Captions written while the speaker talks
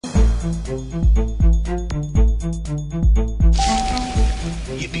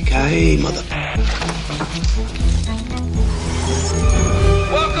Yippee-ki-yay, mother...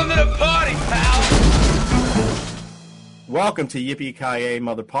 Welcome to the party, pal! Welcome to Yippee-ki-yay,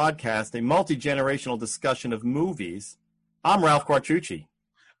 Mother Podcast, a multi-generational discussion of movies. I'm Ralph Quattrucci.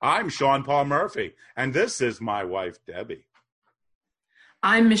 I'm Sean Paul Murphy, and this is my wife, Debbie.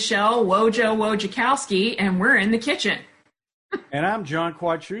 I'm Michelle Wojciechowski, and we're in the kitchen. And I'm John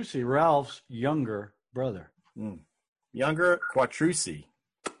Quattrucci, Ralph's younger brother. Younger Quattrucci.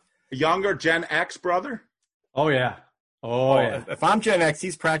 Younger Gen X brother? Oh, yeah. Oh, yeah. If I'm Gen X,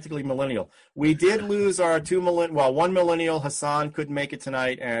 he's practically millennial. We did lose our one millennial, Hassan, couldn't make it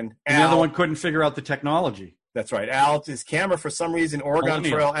tonight, and Al, the other one couldn't figure out the technology. That's right. Al, his camera, for some reason, Oregon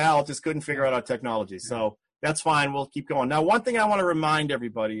Trail, Al just couldn't figure out our technology. So that's fine. We'll keep going. Now, one thing I want to remind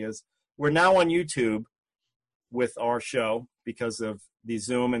everybody is we're now on YouTube with our show because of the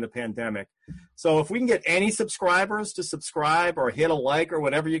Zoom and the pandemic. So if we can get any subscribers to subscribe or hit a like or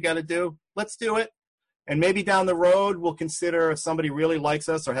whatever you got to do, let's do it. And maybe down the road, we'll consider if somebody really likes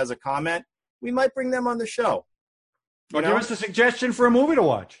us or has a comment, we might bring them on the show. Or give us a suggestion for a movie to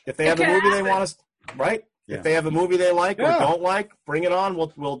watch. If they have a movie they want us, right? Yeah. If they have a movie they like or don't like, bring it on.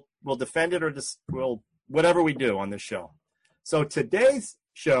 We'll defend it or we'll whatever we do on this show. So today's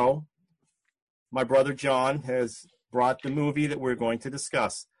show, my brother John has brought the movie that we're going to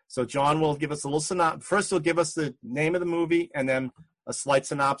discuss. So John will give us a little synopsis. First, he'll give us the name of the movie and then a slight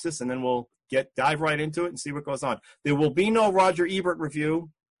synopsis, and then we'll dive right into it and see what goes on. There will be no Roger Ebert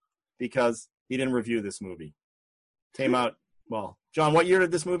review because he didn't review this movie. Came out, well, John, what year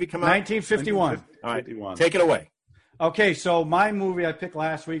did this movie come out? 1951. All right, take it away. Okay, so my movie I picked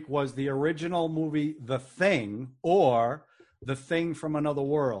last week was the original movie The Thing, or The Thing from Another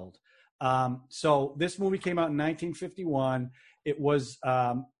World. So this movie came out in 1951. It was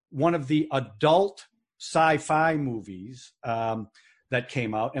one of the adult sci-fi movies that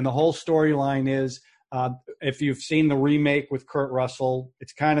came out. And the whole storyline is, if you've seen the remake with Kurt Russell,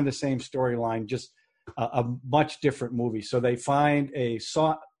 it's kind of the same storyline, just a much different movie. So they find they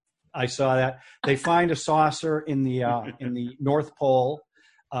find a saucer in the North Pole,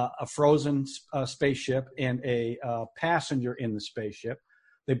 a frozen spaceship, and a passenger in the spaceship.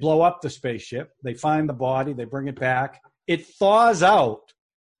 They blow up the spaceship. They find the body. They bring it back. It thaws out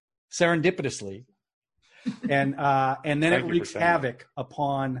serendipitously. And then it wreaks havoc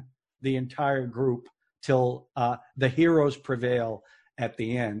upon the entire group till the heroes prevail at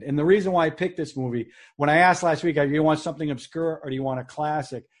the end. And the reason why I picked this movie, when I asked last week, do you want something obscure or do you want a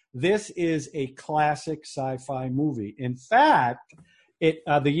classic? This is a classic sci-fi movie. In fact,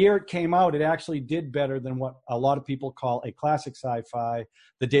 the year it came out, it actually did better than what a lot of people call a classic sci-fi,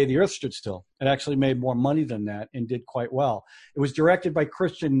 The Day the Earth Stood Still. It actually made more money than that and did quite well. It was directed by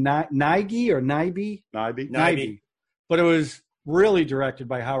Christian Nyby. But it was really directed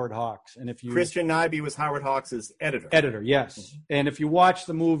by Howard Hawks. And Christian Nyby was Howard Hawks' editor. Editor, yes. Mm-hmm. And if you watch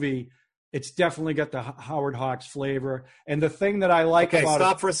the movie, it's definitely got the Howard Hawks flavor. And the thing that I like about it...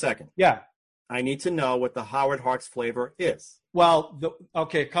 stop for a second. Yeah. I need to know what the Howard Hawks flavor is. Well,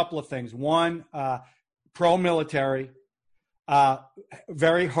 a couple of things. One, pro-military,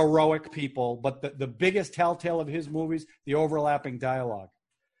 very heroic people, but the biggest telltale of his movies, the overlapping dialogue.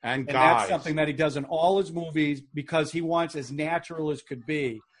 And that's something that he does in all his movies because he wants as natural as could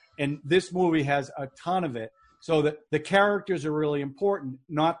be. And this movie has a ton of it. So that the characters are really important,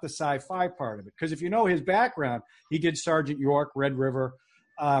 not the sci-fi part of it. Because if you know his background, he did Sergeant York, Red River.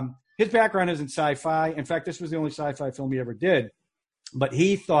 His background isn't sci-fi. In fact, this was the only sci-fi film he ever did. But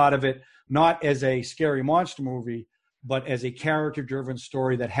he thought of it not as a scary monster movie, but as a character-driven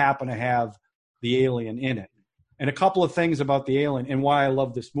story that happened to have the alien in it. And a couple of things about the alien and why I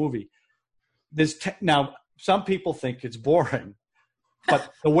love this movie. Now, some people think it's boring,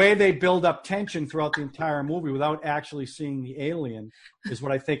 but the way they build up tension throughout the entire movie without actually seeing the alien is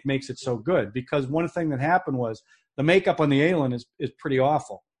what I think makes it so good. Because one thing that happened was the makeup on the alien is pretty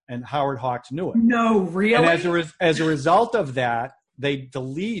awful. And Howard Hawks knew it. No, really? And as a result of that, they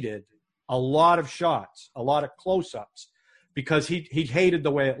deleted a lot of shots, a lot of close-ups, because he hated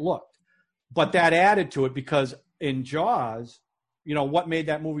the way it looked. But that added to it because in Jaws, what made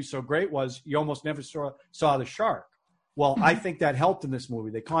that movie so great was you almost never saw the shark. Well, I think that helped in this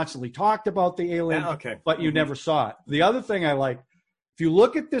movie. They constantly talked about the alien, but you never saw it. The other thing I like, if you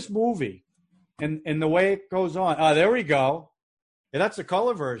look at this movie and the way it goes on, there we go. Yeah, that's the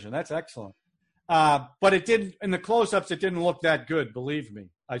color version. That's excellent. But it didn't, in the close-ups, it didn't look that good, believe me.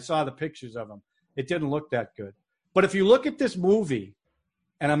 I saw the pictures of them. It didn't look that good. But if you look at this movie,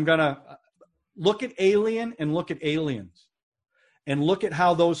 and I'm going to look at Alien and look at Aliens, and look at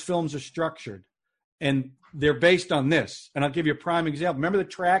how those films are structured, and they're based on this. And I'll give you a prime example. Remember the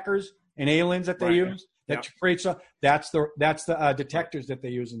trackers and aliens that they use? That creates that's the detectors that they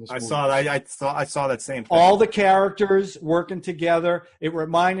use in this movie. I saw that same thing. All the characters working together. It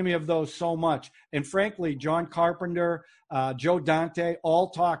reminded me of those so much. And frankly, John Carpenter, Joe Dante, all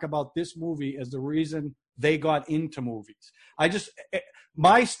talk about this movie as the reason they got into movies.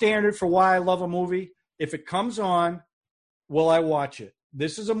 My standard for why I love a movie, if it comes on, will I watch it?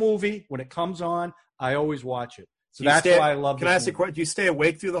 This is a movie. When it comes on, I always watch it. So that's why I love it. Can I ask you a question? Do you stay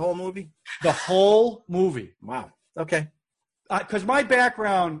awake through the whole movie? The whole movie. Wow. Okay. Because my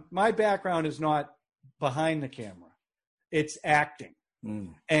background is not behind the camera. It's acting.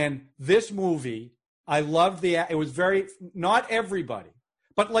 And this movie, I loved it was very, not everybody,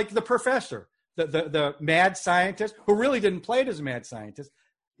 but like the professor, the mad scientist who really didn't play it as a mad scientist.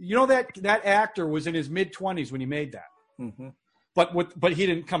 You know, that actor was in his mid-20s when he made that. Mm-hmm. But he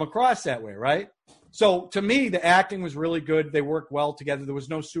didn't come across that way, right? So to me, the acting was really good. They worked well together. There was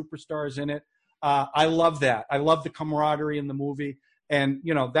no superstars in it. I love that. I love the camaraderie in the movie. And,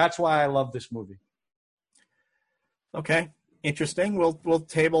 you know, that's why I love this movie. Okay. Interesting. We'll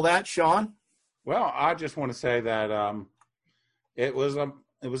table that. Sean? Well, I just want to say that it was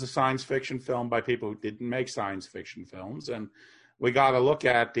a science fiction film by people who didn't make science fiction films. And we got to look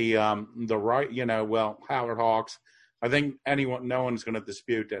at the right, you know, well, Howard Hawks. I think no one's going to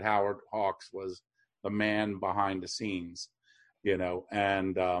dispute that Howard Hawks was the man behind the scenes, you know,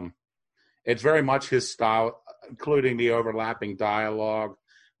 and it's very much his style, including the overlapping dialogue,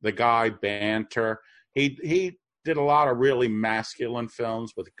 the guy banter. He did a lot of really masculine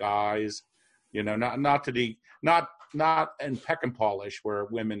films with guys, you know, not in Peck and Polish where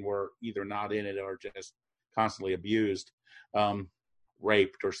women were either not in it or just constantly abused,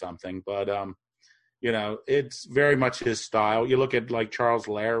 raped or something, but you know, it's very much his style. You look at like Charles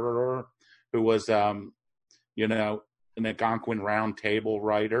Lederer, who was, you know, an Algonquin Round Table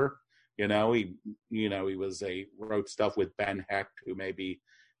writer. You know, he wrote stuff with Ben Hecht, who may be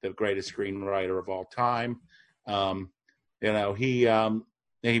the greatest screenwriter of all time. You know, he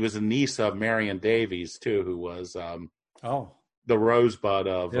was a niece of Marion Davies too, who was the rosebud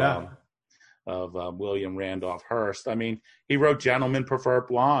of William Randolph Hearst. I mean, he wrote Gentlemen Prefer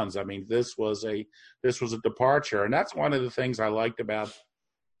Blondes. I mean, this was a departure, and that's one of the things I liked about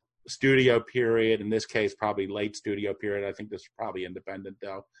studio period. In this case, probably late studio period. I think this is probably independent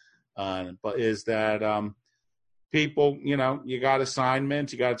though, but is that people, you know, you got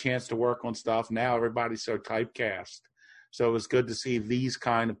assignments, you got a chance to work on stuff. Now everybody's so typecast, so it was good to see these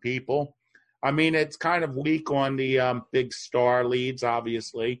kind of people. I mean, it's kind of weak on the big star leads,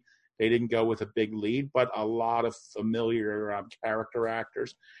 obviously. They didn't go with a big lead, but a lot of familiar character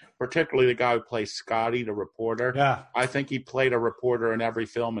actors, particularly the guy who plays Scotty, the reporter. Yeah. I think he played a reporter in every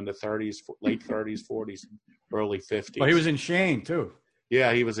film in the 30s, late 30s, 40s, early 50s. Well, he was in Shane, too.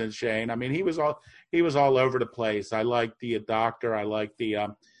 Yeah, he was in Shane. I mean, he was all over the place. I liked the doctor. I liked the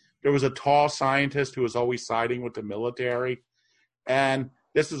there was a tall scientist who was always siding with the military. And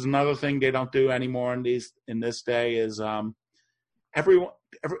this is another thing they don't do anymore in this day is a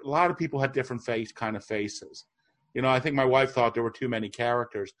lot of people had different faces. You know, I think my wife thought there were too many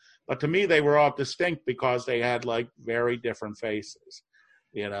characters, but to me, they were all distinct because they had like very different faces,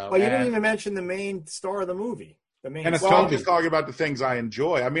 you know. Well, you didn't even mention the main star of the movie. I'm just talking about the things I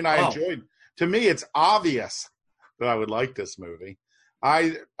enjoy. I mean, enjoyed, to me, it's obvious that I would like this movie.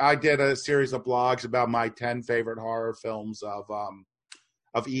 I did a series of blogs about my 10 favorite horror films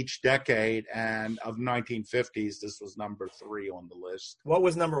of each decade, and of 1950s, this was number 3 on the list. What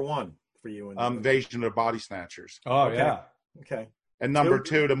was number 1 for you? Invasion of the Body Snatchers. Oh, okay. Yeah. Okay. And number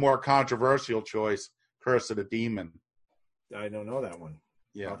 2, the more controversial choice, Curse of the Demon. I don't know that one.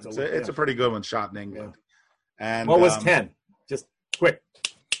 Yeah, it's a pretty good one, shot in England. Yeah. And what was 10? Just quick.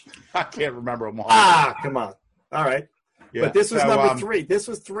 I can't remember them all. Come on. All right. Yeah. But this was number 3. This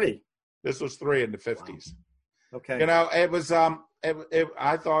was 3. This was 3 in the 50s. Wow. Okay. You know, it was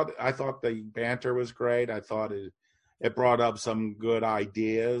I thought the banter was great. I thought it brought up some good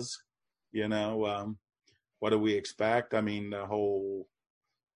ideas. You know, what do we expect? I mean, the whole,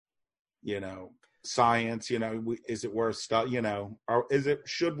 you know, science. You know, is it worth stuff? You know, or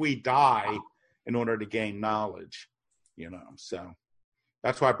should we die in order to gain knowledge? You know, so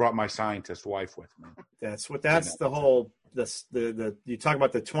that's why I brought my scientist wife with me. That's the whole the you talk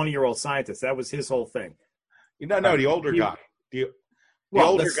about the 20-year-old scientist. That was his whole thing. No, the older guy. The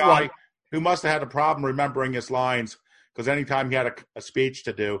older guy who must have had a problem remembering his lines, because anytime he had a speech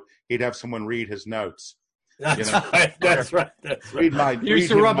to do, he'd have someone read his notes. That's You know? right. That's right. That's right. Read my. He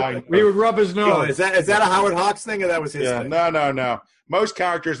used read to him my rub. We would rub his Oh, nose. is that a Howard Hawks thing, or that was his Yeah, thing? no. Most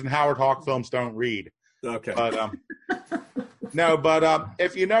characters in Howard Hawks films don't read. Okay. But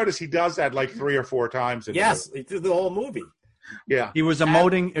if you notice, he does that like 3 or 4 times. In Yes, the movie. he did the whole movie. Yeah. He was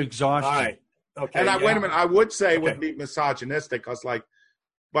emoting exhaustion. All right. Okay. And wait a minute, I would say it Okay. would be misogynistic because,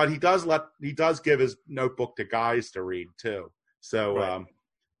 but he does give his notebook to guys to read too. So Right.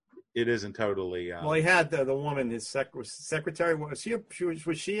 it isn't totally. Well, he had the woman, his secretary. Was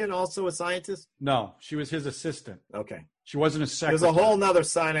she also a scientist? No, she was his assistant. Okay. She wasn't a secretary. There's a whole nother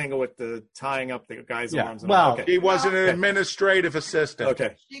side angle with the tying up the guy's Yeah, arms. And well, okay. he wasn't an Okay. administrative assistant.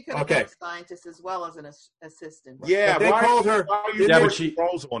 Okay. She could have Okay. been a scientist as well as an assistant. Yeah, But they called her- Why are you Yeah, but putting she-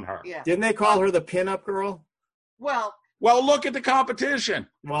 roles on her? Yeah. Didn't they call her the pinup girl? Well, Well, look at the competition.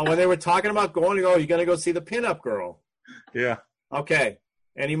 Well, when they were talking about going to go, you're going to go see the pinup girl. Yeah. Okay.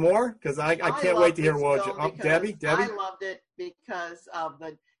 Any more? Because I can't wait to hear what Debbie. I loved it because of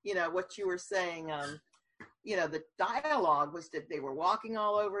what you were saying. The dialogue was that they were walking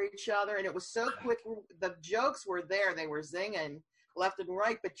all over each other, and it was so quick. The jokes were there; they were zinging left and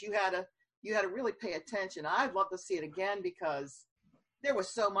right. But you had to really pay attention. I'd love to see it again because there was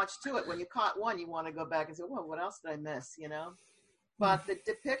so much to it. When you caught one, you want to go back and say, "Well, what else did I miss?" But the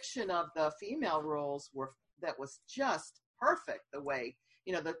depiction of the female roles was just perfect. The way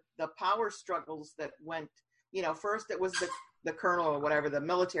the power struggles that went. First it was the colonel or whatever, the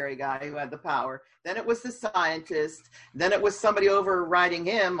military guy who had the power. Then it was the scientist. Then it was somebody overriding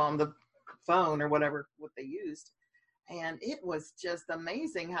him on the phone or what they used. And it was just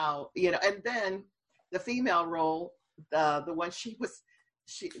amazing how, and then the female role, the one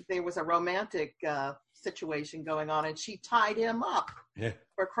there was a romantic situation going on, and she tied him up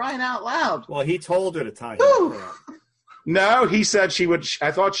for crying out loud. Well, he told her to tie him Whew. up. No, he said she would.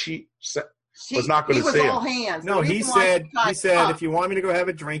 I thought she was not going to see He was him. all hands. No, The he reason why said, she tied him up- if you want me to go have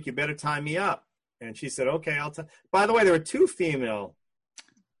a drink, you better tie me up. And she said, okay, I'll tie. By the way, there were 2 female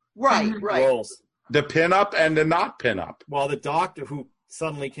Right. roles. The pin-up and the not pin-up. Well, the doctor who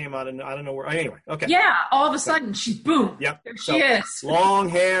suddenly came out, and I don't know where. Anyway, okay. Yeah, all of a sudden she's boom. Yep. There So, she is. long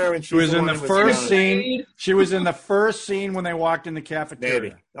hair, and She was in the first scene. scene. She was in the first scene when they walked in the cafeteria.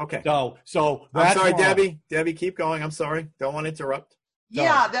 Maybe. Okay. So I'm that's sorry, wrong. Debbie. Debbie, keep going. I'm sorry. Don't want to interrupt.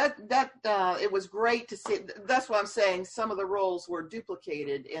 Yeah, that it was great to see. That's what I'm saying. Some of the roles were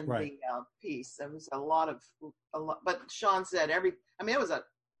duplicated in Right. the piece. There was a lot. But Sean said it was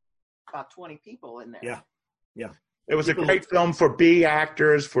about 20 people in there. Yeah. It was a great film for B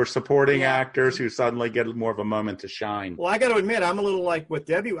actors, for supporting Yeah. actors who suddenly get more of a moment to shine. Well, I got to admit, I'm a little like with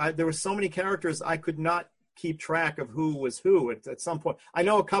Debbie. There were so many characters I could not keep track of who was who at some point. I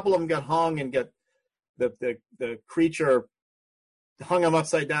know a couple of them got hung and got the creature hung them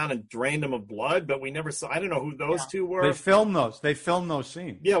upside down and drained them of blood, but we never saw. I don't know who those 2 were. They filmed those. They filmed those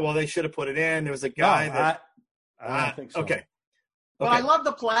scenes. Yeah, well, they should have put it in. There was a guy that. I don't think so. Okay. But I love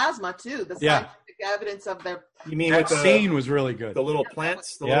the plasma too. The scientific evidence of their, You mean That with scene was really good. the little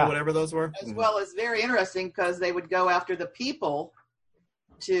plants, the Yeah. little whatever those were? as well as very interesting because they would go after the people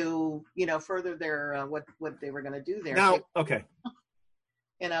to further their what they were going to do there. Now, okay.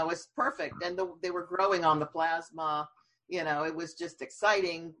 It's perfect, and they were growing on the plasma. It was just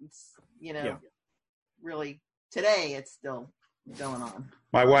exciting. Really today it's still going on.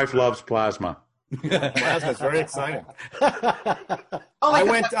 My wife loves plasma. Plasma's very exciting. Only I 'cause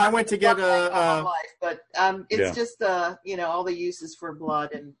went. I went to get my life, but it's Yeah. just all the uses for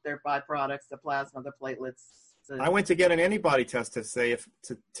blood and their byproducts, the plasma, the platelets. I went to get an antibody test to say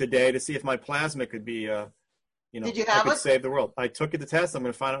today to see if my plasma could be Did you I have could it? save the world. I took the test. I'm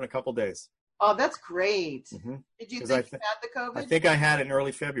going to find out in a couple days. Oh, that's great. Mhm. Did you 'Cause think I you had the COVID? I think I had it in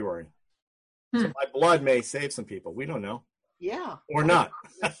early February. So my blood may save some people. We don't know. Yeah. Or not.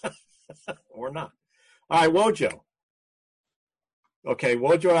 Or not. All right, Wojo. Okay,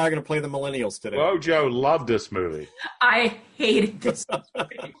 Wojo and I are going to play the millennials today. Wojo loved this movie. I hated this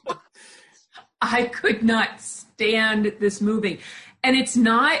movie. I could not stand this movie. And it's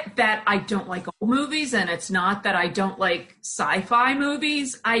not that I don't like old movies, and it's not that I don't like sci-fi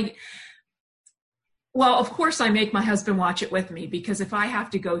movies. Well, of course I make my husband watch it with me, because if I have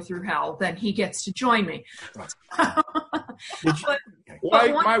to go through hell, then he gets to join me.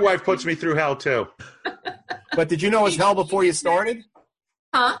 My wife puts me through hell too. But did you know it was hell before you started?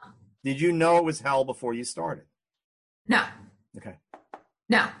 Huh? Did you know it was hell before you started? No. Okay.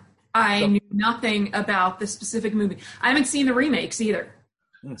 No. I knew nothing about the specific movie. I haven't seen the remakes either.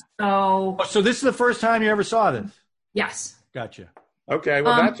 So, So this is the first time you ever saw this? yes. Gotcha. Okay,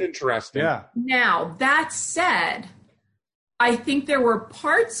 well that's interesting. Yeah. Now, that said, I think there were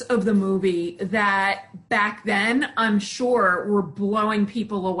parts of the movie that back then, I'm sure, were blowing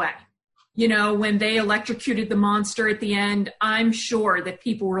people away. You know, when they electrocuted the monster at the end, I'm sure that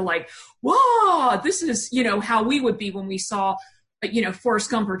people were like, whoa, this is, you know, how we would be when we saw, you know, Forrest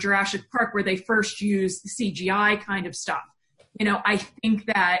Gump or Jurassic Park, where they first used the CGI kind of stuff. You know, I think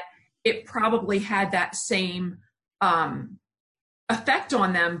that it probably had that same effect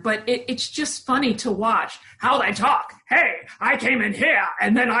on them, but it's just funny to watch how they talk. Hey, I came in here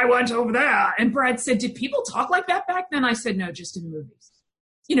and then I went over there. And Brad said, did people talk like that back then? I said, no, just in movies.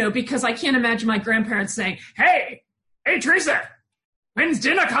 You know, because I can't imagine my grandparents saying, hey, Teresa, when's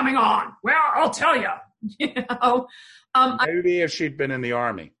dinner coming on? Well, I'll tell you. You know, maybe if she'd been in the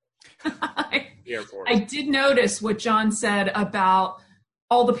Army. Air Force. I did notice what John said about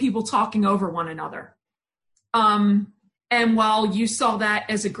all the people talking over one another. And while you saw that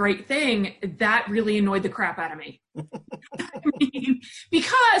as a great thing, that really annoyed the crap out of me. I mean,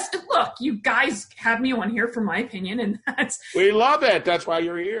 because, look, you guys have me on here for my opinion, and we love it. That's why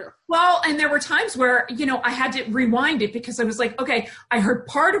you're here. Well, and there were times where, you know, I had to rewind it because I was like, okay, I heard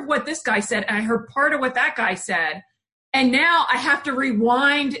part of what this guy said, and I heard part of what that guy said, and now I have to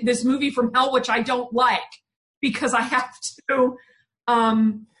rewind this movie from hell, which I don't like, because I have to...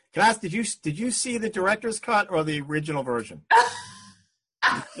 Can I ask, did you see the director's cut or the original version?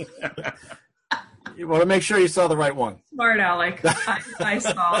 You want to make sure you saw the right one. Smart Alec. I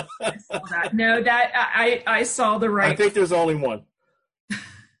saw that. No, that I saw the right. I think there's only one.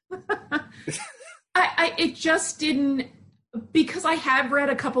 It just didn't, because I have read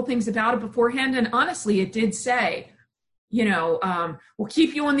a couple things about it beforehand, and honestly, it did say, you know, we'll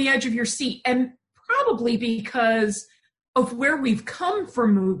keep you on the edge of your seat, and probably because of where we've come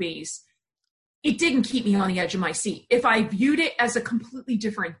from movies, it didn't keep me on the edge of my seat. If I viewed it as a completely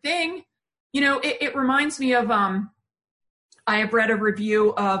different thing, you know, it reminds me of, I have read a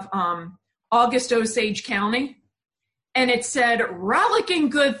review of August Osage County, and it said, rollicking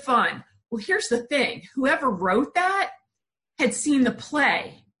good fun. Well, here's the thing. Whoever wrote that had seen the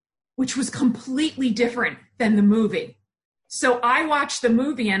play, which was completely different than the movie. So I watched the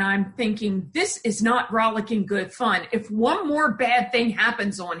movie and I'm thinking, this is not rollicking good fun. If one more bad thing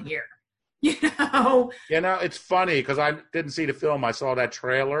happens on here, you know. You know, it's funny because I didn't see the film. I saw that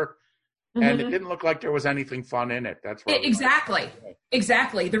trailer, and it didn't look like there was anything fun in it. That's right.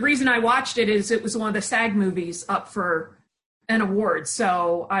 Exactly. The reason I watched it is it was one of the SAG movies up for an award.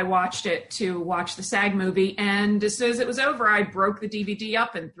 So I watched it to watch the SAG movie. And as soon as it was over, I broke the DVD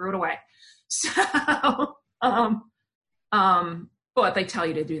up and threw it away. So, but they tell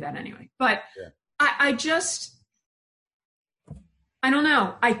you to do that anyway. But yeah. I don't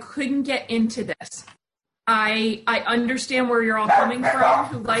know. I couldn't get into this. I understand where you're all coming from.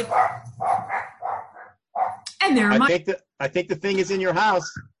 Who like, and there. I think the thing is in your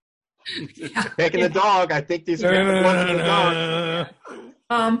house. Yeah. Taking the dog. I think these are the ones in the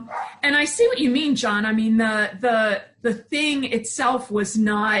dog. And I see what you mean, John. I mean the thing itself was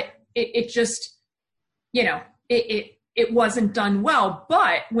not. It just, you know, it wasn't done well.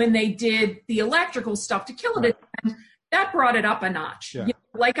 But when they did the electrical stuff to kill it, that brought it up a notch. Yeah. You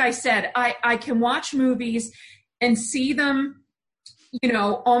know, like I said, I can watch movies and see them, you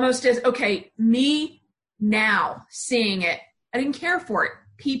know, almost as, okay, me now seeing it, I didn't care for it.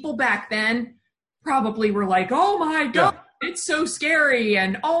 People back then probably were like, oh my God, it's so scary.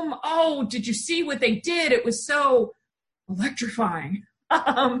 And oh, did you see what they did? It was so electrifying.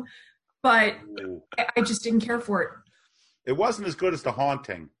 But I just didn't care for it. It wasn't as good as The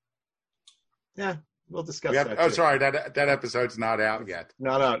Haunting. Yeah, we'll discuss that. Oh, sorry, that episode's not out yet.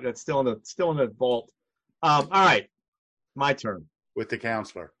 No, that's still in the vault. All right, my turn. With the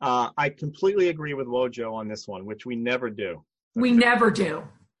counselor. I completely agree with Wojo on this one, which we never do. We never do.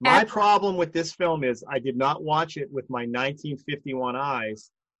 My problem with this film is I did not watch it with my 1951 eyes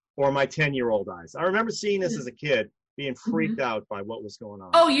or my 10-year-old eyes. I remember seeing this as a kid, being freaked out by what was going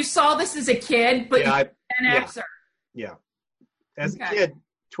on. Oh, you saw this as a kid, but you're an actor. Yeah. As a kid,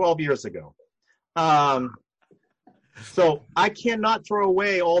 12 years ago. So I cannot throw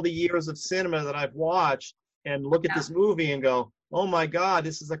away all the years of cinema that I've watched and look at this movie and go, oh my God,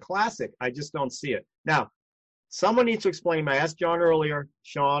 this is a classic. I just don't see it. Now, someone needs to explain. I asked John earlier.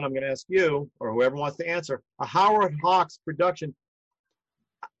 Sean, I'm going to ask you, or whoever wants to answer. A Howard Hawks production.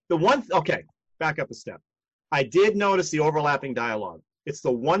 Back up a step. I did notice the overlapping dialogue. It's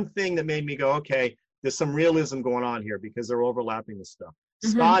the one thing that made me go, okay, there's some realism going on here because they're overlapping the stuff.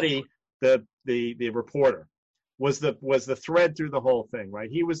 Mm-hmm. Scotty, the reporter, was the thread through the whole thing, right?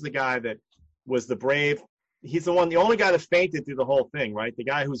 He was the guy that was the brave he's the only guy that fainted through the whole thing, right? The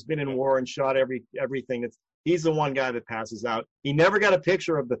guy who's been in war and shot everything. He's the one guy that passes out. He never got a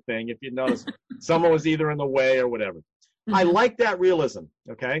picture of the thing. If you notice, someone was either in the way or whatever. Mm-hmm. I like that realism,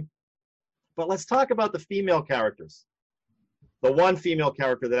 okay? But let's talk about the female characters. The one female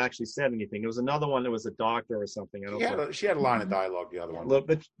character that actually said anything. There was another one that was a doctor or something. She had a line of dialogue, the other one.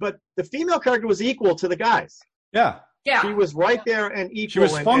 But the female character was equal to the guys. Yeah. She was right there and equal. She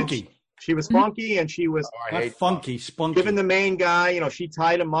was funky. She was funky, and she was spunky. Given the main guy, she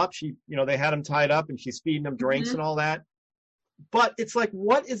tied him up. They had him tied up, and she's feeding him drinks and all that. But it's like,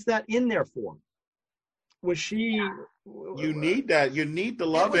 what is that in there for? Was she? You need that. You need the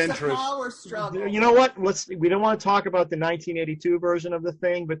love interest. Power struggle. You know what? We don't want to talk about the 1982 version of The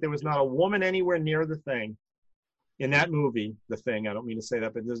Thing, but there was not a woman anywhere near The Thing in that movie. The Thing. I don't mean to say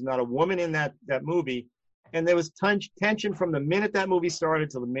that, but there's not a woman in that movie. And there was tension from the minute that movie started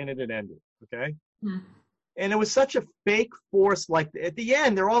to the minute it ended. Okay. Mm-hmm. And it was such a fake force. Like at the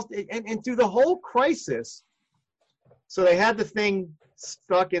end, they're all and through the whole crisis. So they had the Thing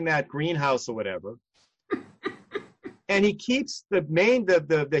stuck in that greenhouse or whatever. And he keeps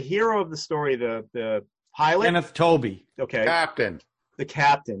the hero of the story, the pilot. Kenneth Tobey. Okay. The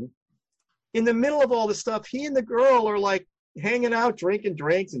captain. In the middle of all this stuff, he and the girl are like hanging out, drinking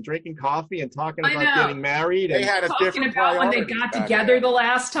drinks and drinking coffee and talking about getting married. They had a different about when they got together the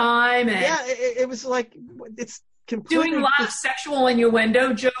last time. And it was like, it's completely. Doing lots of sexual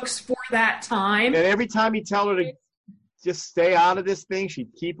innuendo jokes for that time. And every time he'd tell her to just stay out of this thing,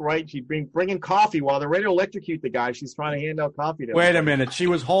 she'd keep right. She'd bring in coffee while they're ready to electrocute the guy. She's trying to hand out coffee to him. Wait a minute. She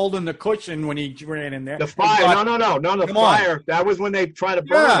was holding the cushion when he ran in there. The fire. No, the fire. On. That was when they tried to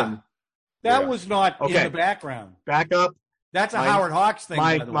burn him. That was not in the background. Back up. That's a Howard Hawks thing.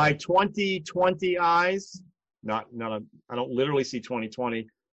 My 2020 eyes. I don't literally see 2020,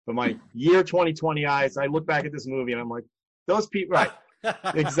 but my year 2020 eyes. I look back at this movie and I'm like, those people. Right.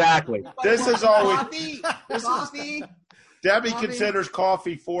 Exactly. This is always coffee. Debbie considers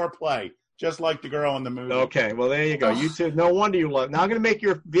coffee foreplay, just like the girl in the movie. Okay, well there you go. You two, no wonder you love. Now I'm going to make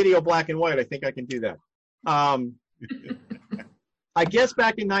your video black and white. I think I can do that. I guess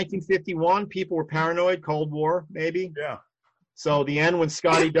back in 1951, people were paranoid. Cold War, maybe. Yeah. So the end when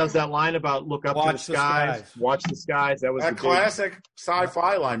Scotty does that line about look up to the skies, watch the skies. That was a classic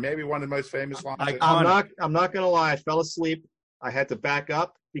sci-fi line, maybe one of the most famous lines. I'm not going to lie. I fell asleep. I had to back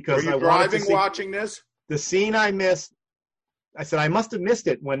up because were you driving watching this? The scene I missed. I said I must have missed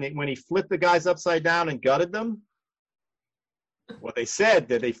it when he flipped the guys upside down and gutted them. Well, they said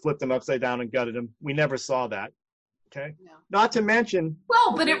that they flipped them upside down and gutted them. We never saw that. Okay. No. Not to mention.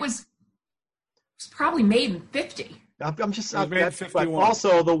 Well, but it was probably made in 50. I'm just but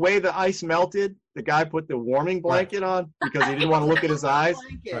also the way the ice melted. The guy put the warming blanket on because he didn't want to look at his eyes.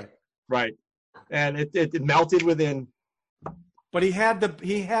 Right. And it melted within. But he had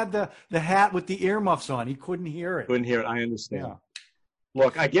the hat with the earmuffs on. He couldn't hear it. I understand. Yeah.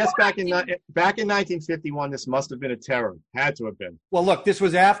 Look, I guess back in 1951, this must have been a terror. Had to have been. Well, look, this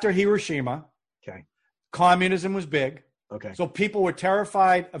was after Hiroshima. Okay. Communism was big. Okay. So people were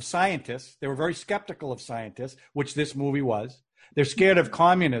terrified of scientists. They were very skeptical of scientists, which this movie was. They're scared of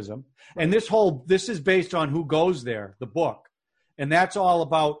communism. And this is based on Who Goes There, the book. And that's all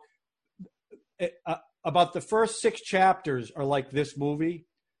about the first 6 chapters are like this movie,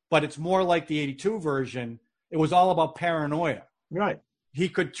 but it's more like the 82 version. It was all about paranoia. Right. He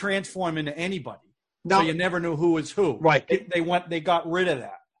could transform into anybody. No. So you never knew who was who. Right. They got rid of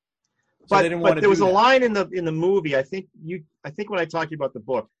that. So but there was a line in the movie. I think when I talked to you about the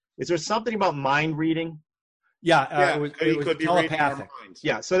book, is there something about mind reading? Yeah, it was telepathic.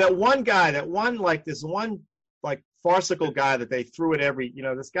 Yeah. So that one guy, farcical guy that they threw at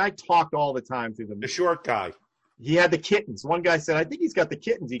this guy talked all the time through the short guy. He had the kittens. One guy said, I think he's got the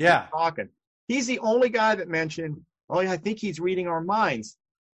kittens. He kept talking. He's the only guy that mentioned, I think he's reading our minds.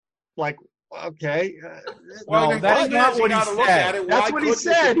 Like, okay. Well, that's not what he said. That's what he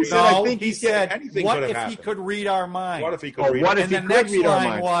said. He said, I think he said, what if he could read our minds? What if he could read our minds?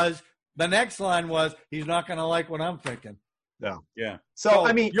 And the next line was, he's not going to like what I'm thinking. No. Yeah. So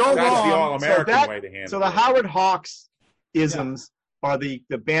I mean, that's the all-American way to handle it. So the Howard Hawks isms are the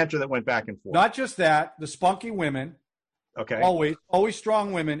banter that went back and forth. Not just that, the spunky women. Okay. Always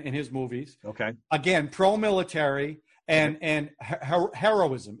strong women in his movies. Okay. Again, pro-military and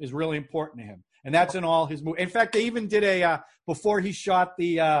heroism is really important to him, and that's in all his movies. In fact, they even did before he shot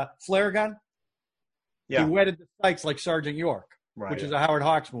the flare gun. Yeah. He wetted the spikes like Sergeant York, which is a Howard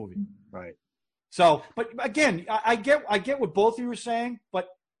Hawks movie. Right. So, but again, I get what both of you were saying, but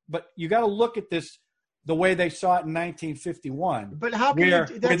you got to look at this the way they saw it in 1951. But how can where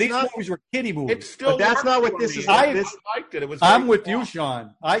that's these not, movies were kiddie movies. It still But that's worked not what for this me. is. I This- liked it. It was. I'm very with you, fun.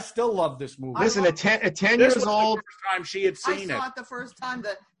 Sean. I still love this movie. listen, at 10 This years was old, the first time she had I seen saw it. it the first time.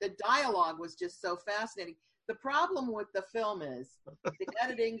 The dialogue was just so fascinating. The problem with the film is the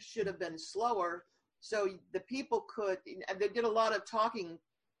editing should have been slower, so the people could. And they did a lot of talking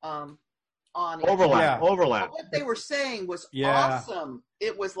on it. overlap. But what they were saying was awesome.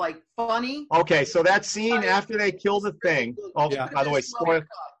 It was like funny. Okay, so that scene after they kill the thing. Oh, Yeah. by the way, spoiler alert.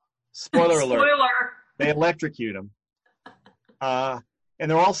 Spoiler. They electrocute him. And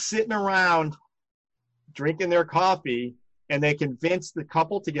they're all sitting around drinking their coffee, and they convince the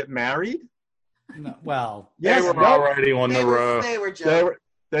couple to get married. No, well, Yes, They were no, already on the road. They were they joking. were.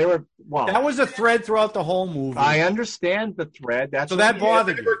 They were. Well, that was a thread throughout the whole movie. I understand the thread. That's so what that it is.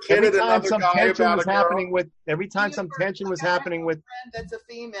 bothered They you. were Every kidding time another some guy tension about was a girl. happening with, every time some tension was happening with, friend that's a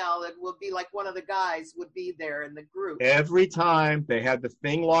female that will be like one of the guys would be there in the group. every time they had the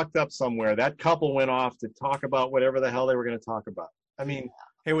thing locked up somewhere, that couple went off to talk about whatever the hell they were going to talk about. I mean,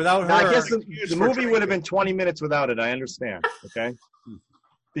 Hey, without her, I guess the excuse for movie would have drinking. been 20 minutes without it. I understand. Okay.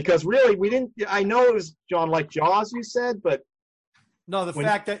 Because really, we didn't. I know it was John like Jaws, you said, but no, the when-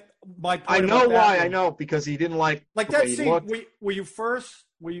 fact that my point I know about that why. was- I know because he didn't like Like the way that he scene, looked.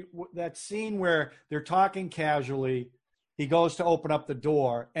 that scene where they're talking casually, he goes to open up the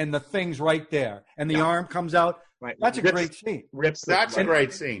door, and the thing's right there, and the arm comes out. Right. That's a Rips- great scene. Rips. the- That's a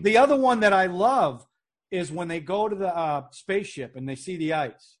great scene. The other one that I love is when they go to the spaceship and they see the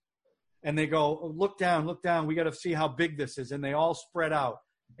ice, and they go, oh, look down, we got to see how big this is, and they all spread out,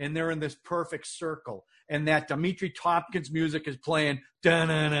 and they're in this perfect circle, and that Dimitri Tompkins music is playing.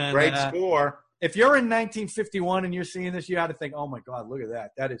 Great score. If you're in 1951 and you're seeing this, you got to think, "Oh my God, look at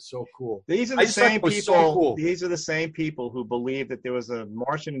that! That is so cool." These are I the just thought same it was people. so cool. These are the same people who believe that there was a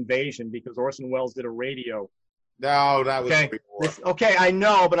Martian invasion because Orson Welles did a radio. No, that was Okay. before. Okay, I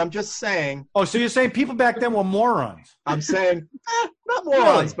know, but I'm just saying. Oh, so you're saying people back then were morons? I'm saying not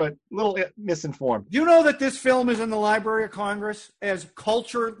morons, but a little misinformed. Do you know that this film is in the Library of Congress as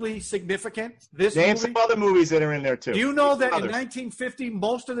culturally significant? This Name movie? some other movies that are in there too. Do you know Give me that some in others. 1950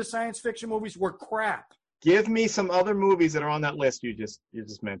 most of the science fiction movies were crap? Give me some other movies that are on that list you just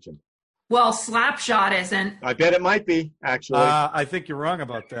mentioned. Well, Slapshot isn't. I bet it might be actually. I think you're wrong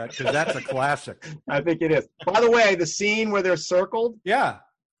about that because that's a classic. I think it is. By the way, the scene where they're circled, Yeah.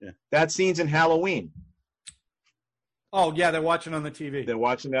 that scene's in Halloween. Oh, yeah, they're watching on the TV. They're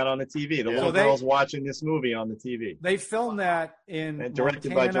watching that on the TV. The Yeah. little So they- girl's watching this movie on the TV. They filmed that in And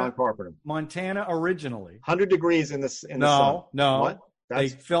directed by John Carpenter. Montana originally. 100 degrees in the sun. No. What? They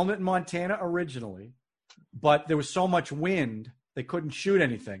That's filmed it in Montana originally, but there was so much wind they couldn't shoot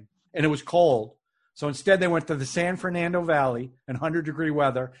anything, and it was cold. So instead, they went to the San Fernando Valley in 100-degree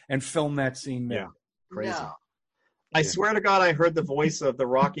weather and filmed that scene there. Yeah. crazy. No. I swear to God, I heard the voice of the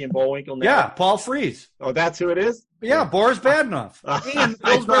Rocky and Bullwinkle. Yeah, narrator. Paul Frees. Oh, that's who it is? Yeah, Boris Badenoff. And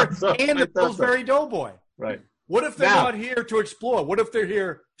I Pillsbury, thought so. and I the thought so. Pillsbury Doughboy. Right. What if they're Now- not here to explore? What if they're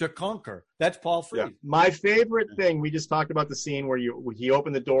here to conquer? That's Paul Frees. Yeah. My favorite thing, we just talked about the scene where he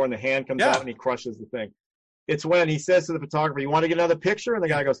opened the door and the hand comes Yeah. out and he crushes the thing. It's when he says to the photographer, "You want to get another picture?" And the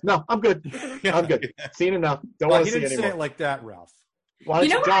guy goes, "No, I'm good. I'm good. Seen enough. Don't Well, want he to see didn't say anymore." it like that, Ralph. Why don't You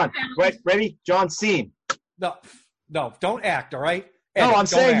know you, what I John? found? Wait, ready? John, scene. No, don't act, all right? No, Edit, I'm don't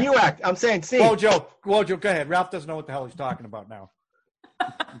saying act. you act. I'm saying scene. Wojo, go ahead. Ralph doesn't know what the hell he's talking about now.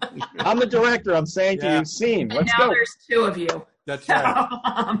 I'm the director. I'm saying to Yeah. you, scene. And Let's now go. there's two of you. That's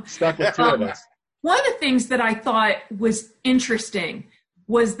right. Stuck with two of us. One of the things that I thought was interesting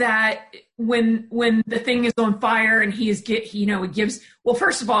was that when the thing is on fire and he gives, well,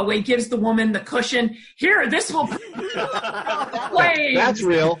 first of all, he gives the woman the cushion. Here, this will flames. That's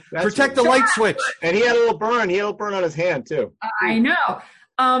real. That's Protect real. the light switch. And he had a little burn. He had a little burn on his hand too. I know.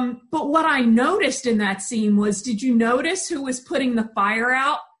 But what I noticed in that scene was, did you notice who was putting the fire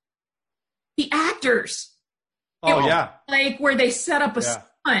out? The actors. Oh, yeah. Like where they set up a Yeah.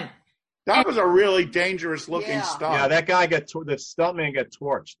 stunt. That was a really dangerous looking Yeah. stunt. Yeah, that guy the stuntman got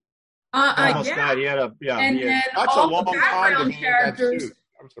torched. Almost Yeah. died. He had And he had- then That's a all long the time to background be in that characters suit.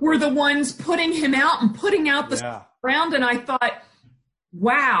 I was were surprised. the ones putting him out and putting out the Yeah. ground. And I thought,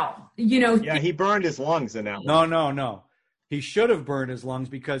 wow, yeah, he burned his lungs in that one. No. He should have burned his lungs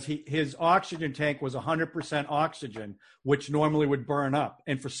because his oxygen tank was 100% oxygen, which normally would burn up.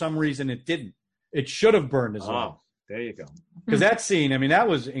 And for some reason, it didn't. It should have burned his lungs. Oh, there you go. Because that scene, I mean, that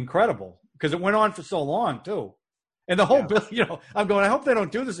was incredible because it went on for so long, too. And the whole, I'm going, I hope they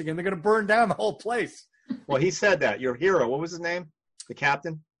don't do this again. They're going to burn down the whole place. Well, he said that. Your hero, what was his name? The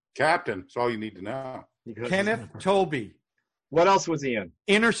captain? Captain. That's all you need to know. Because- Kenneth Tobey, What else was he in?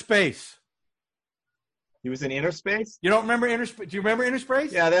 Inner Space. He was in Inner Space? You don't remember Inner Space? Do you remember Inner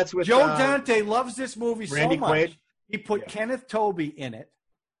Space? Yeah, that's with Joe Dante loves this movie Randy so much. Quaid? He put Kenneth Tobey in it.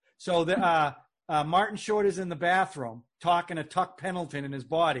 So the Martin Short is in the bathroom talking to Tuck Pendleton in his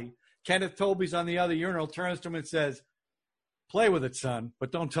body. Kenneth Tobey's on the other urinal, turns to him and says, "Play with it, son,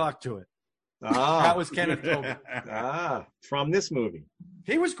 but don't talk to it." That was Kenneth Tobey. From this movie.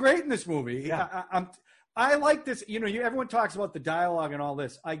 He was great in this movie. Yeah. I like this. You know, everyone talks about the dialogue and all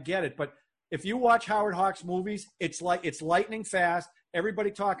this. I get it, but if you watch Howard Hawks movies, it's lightning fast. Everybody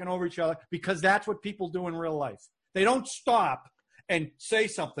talking over each other because that's what people do in real life. They don't stop and say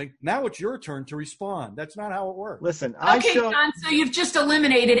something. Now it's your turn to respond. That's not how it works. Listen, John, so you've just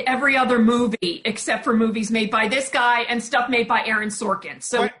eliminated every other movie except for movies made by this guy and stuff made by Aaron Sorkin.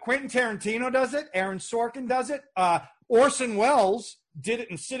 So Quentin Tarantino does it. Aaron Sorkin does it. Orson Welles did it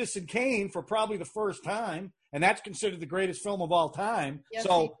in Citizen Kane for probably the first time, and that's considered the greatest film of all time. Yes,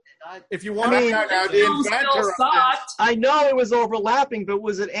 So if you want I mean, I know it was overlapping, but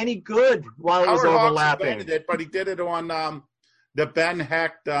was it any good while it was Howard Hawks overlapping? invented it, but he did it on the Ben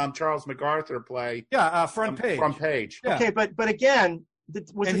Hecht Charles MacArthur play. Yeah, Front Page. Front Page. Yeah. Okay, but again,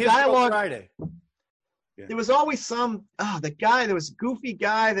 was and the his Girl dialogue Friday. There was always some the guy, there was a goofy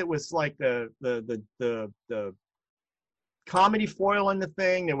guy that was like the comedy foil in the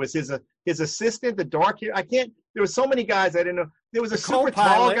thing. There was his assistant, the dark hair. There was so many guys I didn't know. There was a super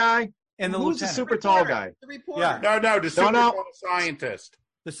tall guy. And the Who's the lieutenant. super tall guy? The reporter. Yeah. No, the super tall scientist.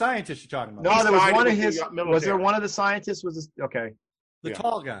 The scientist you're talking about. No, there was Decided one of to be his. military. Was there one of the scientists? Okay. The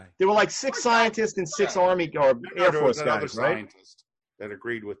tall guy. There were like 6 scientists and 6 Army or Air there Force was another guys, right? scientist that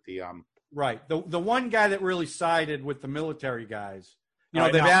agreed with the Right. The one guy that really sided with the military guys. You know, All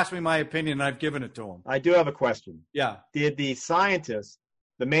right, they've now- asked me my opinion, and I've given it to them. I do have a question. Yeah. Did the scientist,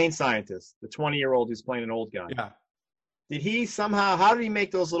 the main scientist, the 20-year-old who's playing an old guy, Yeah. did he somehow? How did he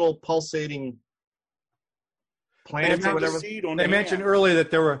make those little pulsating plants or whatever? They mentioned earlier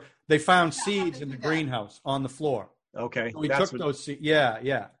that they found seeds in the greenhouse on the floor. Okay, So we that's took what, those seeds.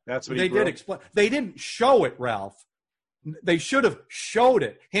 Yeah. that's what They he grew. did explain. They didn't show it, Ralph. They should have showed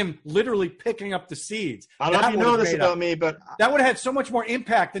it. Him literally picking up the seeds. I don't know if you know this about me, but That would have had so much more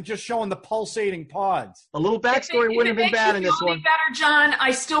impact than just showing the pulsating pods. a little backstory If wouldn't have it been makes bad you in feel this any one. better, John,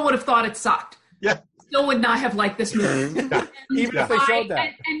 I still would have thought it sucked. Yeah. Still would not have liked this movie. Even if they showed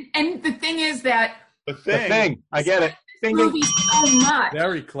that. And the thing is that the The thing, I get it. this Ding, ding. movie so much.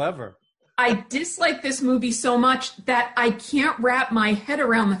 Very clever. I dislike this movie so much that I can't wrap my head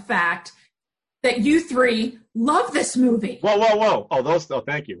around the fact that you three love this movie. Whoa. Oh,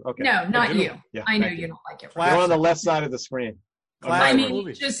 thank you. Okay. No, not you. Yeah, I know thank you don't like it. You're on the left side of the screen. I mean,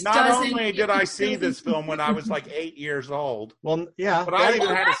 movie. it just Not doesn't. only did I see this film when I was like 8 years old, Well, yeah. but I even Well,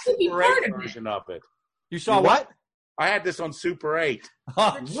 had a that could be Super part 8 of it. version of it. You saw what? I had this on Super 8.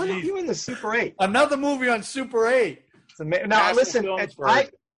 Oh, What are geez. you in the Super 8? Another movie on Super 8. It's now, National listen, Films I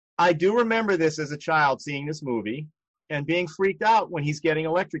version. do remember this as a child, seeing this movie and being freaked out when he's getting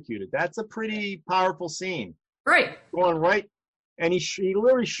electrocuted. That's a pretty powerful scene. Right. Going right, and he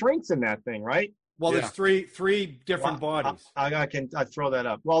literally shrinks in that thing, right? Well, Yeah. there's three different bodies. I throw that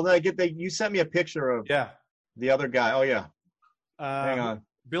up. Well, you sent me a picture of Yeah. the other guy. Oh yeah, hang on.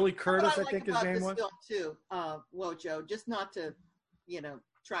 Billy Curtis, What I like think his about name this was. film too, Wojo, just not to,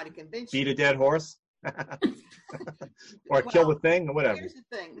 try to convince Beat you. a dead horse, or kill the thing, or whatever. Here's the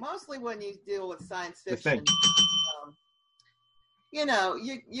thing: mostly when you deal with science The fiction, thing. you're gonna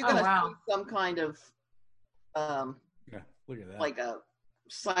see some kind of Yeah, look at that. like a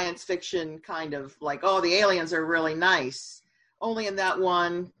science fiction kind of like, oh, the aliens are really nice. Only in that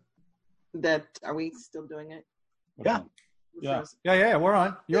one. Are we still doing it? Yeah. Yeah. Yeah, we're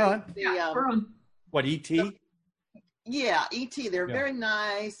on. You're on. We're on. What, E.T.? Yeah, E.T. They're Yeah. very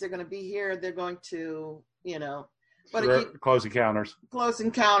nice. They're going to be here. They're going to, but Close Encounters. Close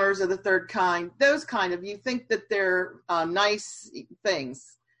Encounters of the Third Kind. Those kind of, you think that they're nice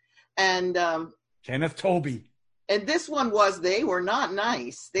things, and Kenneth Tobey. this one they were not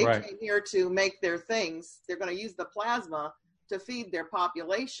nice. They Right. came here to make their things. They're going to use the plasma to feed their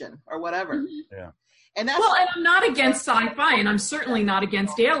population or whatever. Mhm. Yeah. And that's Well, and I'm not against sci-fi, and I'm certainly not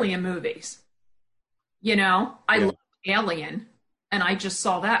against alien movies. I love Alien, and I just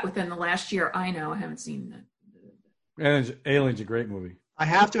saw that within the last year. I know I haven't seen that. Alien's a great movie. I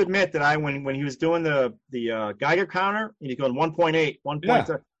have to admit that when he was doing the Geiger counter and he's going 1.8,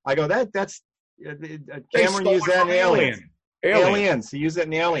 1.7, I go that's Cameron used that in Aliens. Aliens. He used it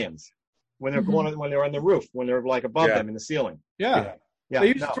in Aliens when they're when they're on the roof, when they're like above them in the ceiling. Yeah. Yeah. They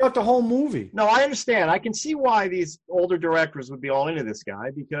used it throughout the whole movie. No, I understand. I can see why these older directors would be all into this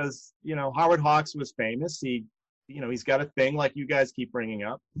guy because, Howard Hawks was famous. He's got a thing like you guys keep bringing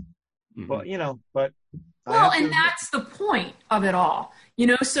up. But but well, and that's the point of it all.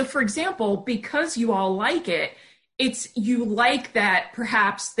 So for example, because you all like it, you like that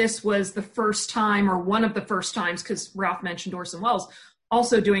perhaps this was the first time or one of the first times, because Ralph mentioned Orson Welles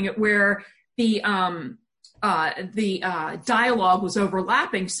also doing it, where the dialogue was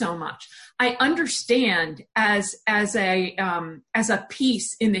overlapping so much. I understand as a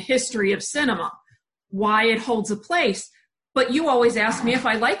piece in the history of cinema why it holds a place, but you always ask me if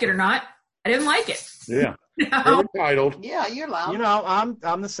I like it or not. I didn't like it. Yeah. You're entitled. Yeah, you're loud.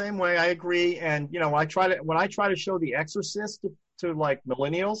 I'm the same way. I agree. And when I try to show The Exorcist to like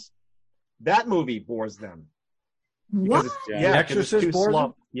millennials, that movie bores them. What? The Exorcist bores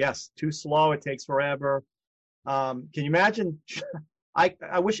them? Yes, too slow. It takes forever. Can you imagine?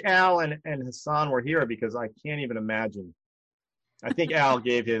 I wish Al and Hassan were here because I can't even imagine. I think Al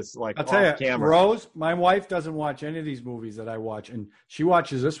gave his I'll tell you, camera. Rose, my wife doesn't watch any of these movies that I watch, and she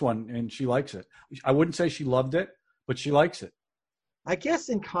watches this one and she likes it. I wouldn't say she loved it, but she likes it. I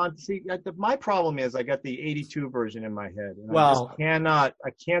guess my problem is I got the 82 version in my head. And Well, I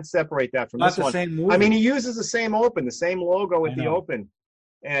can't separate that from not this the one. same movie. I mean, he uses the same open, the same logo at the open.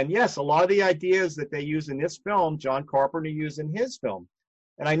 And yes, a lot of the ideas that they use in this film, John Carpenter used in his film.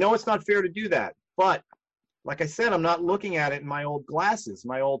 And I know it's not fair to do that, but like I said, I'm not looking at it in my old glasses,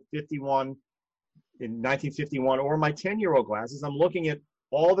 my old 1951, or my 10-year-old glasses. I'm looking at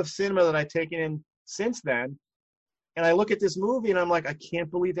all the cinema that I've taken in since then. And I look at this movie and I'm like, I can't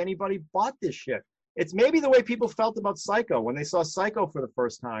believe anybody bought this shit. It's maybe the way people felt about Psycho when they saw Psycho for the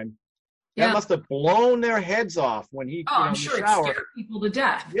first time. Yeah. That must have blown their heads off when he, I'm sure it scared people to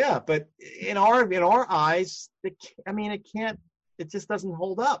death. Yeah, but in our eyes, it just doesn't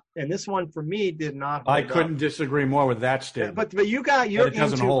hold up. And this one for me did not hold up. I couldn't disagree more with that statement. But you're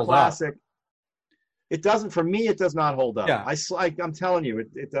into classic. It doesn't, for me, it does not hold up. Yeah. I'm telling you,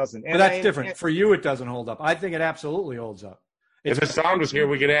 it doesn't. But that's different. For you, it doesn't hold up. I think it absolutely holds up. If Hassan was here,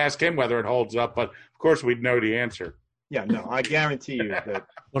 we could ask him whether it holds up, but of course we'd know the answer. Yeah, no, I guarantee you that.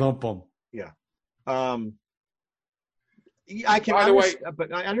 Yeah. I can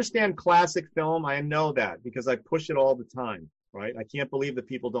but I understand classic film. I know that because I push it all the time, right? I can't believe that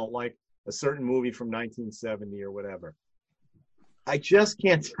people don't like a certain movie from 1970 or whatever. I just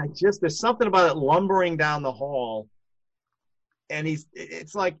can't. There's something about it lumbering down the hall, and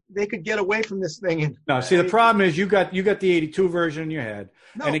it's like they could get away from this thing. The problem is you got the 82 version in your head.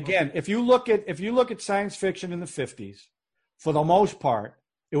 No. And again, if you look at science fiction in the 50s, for the most part,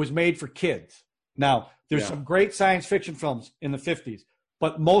 it was made for kids. Now, there's some great science fiction films in the 50s,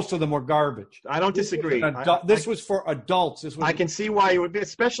 but most of them were garbage. I don't disagree. This was for adults. I can see why you would be,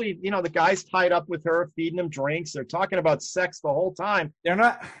 especially, the guy's tied up with her, feeding him drinks. They're talking about sex the whole time. They're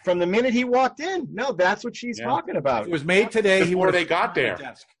not. From the minute he walked in. No, that's what she's talking about. If it was made today, before they got there.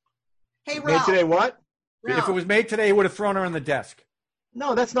 Hey, Ralph. Made today what? Ralph. If it was made today, he would have thrown her on the desk.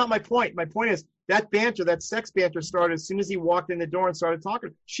 No, that's not my point. My point is that banter, that sex banter started as soon as he walked in the door and started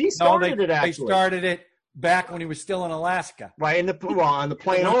talking. She started it, actually. They started it back when he was still in Alaska. Right, on the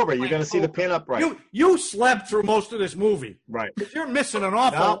plane over. You're going to see the pinup, right? You slept through most of this movie. Right. You're missing an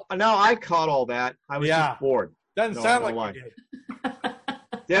awful... No, I caught all that. I was just bored. Doesn't sound like you did.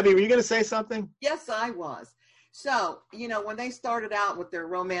 Debbie, were you going to say something? Yes, I was. So, when they started out with their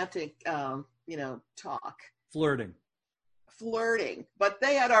romantic, talk. Flirting. But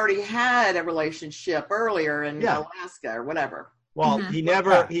they had already had a relationship earlier in Alaska or whatever. Well, he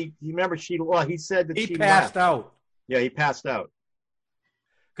never. He said that he passed out. Yeah, he passed out.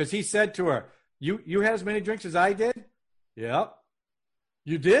 Because he said to her, "You had as many drinks as I did." Yep.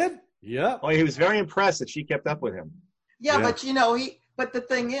 You did? Yep. Oh, he was very impressed that she kept up with him. Yeah. But But the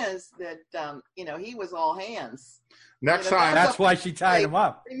thing is that he was all hands. Next time, that's why she tied him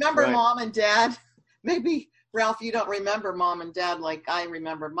up. Remember Mom and Dad? Maybe Ralph, you don't remember Mom and Dad like I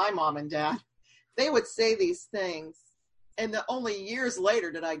remember my mom and dad. They would say these things. And only years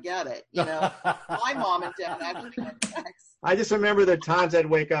later did I get it. My mom and dad actually had sex. I just remember the times I'd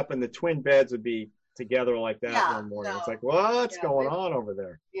wake up and the twin beds would be together like that one morning. It's like, what's going on over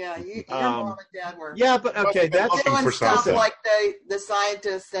there? Yeah, your mom and dad were. Yeah, but okay, that's doing stuff like the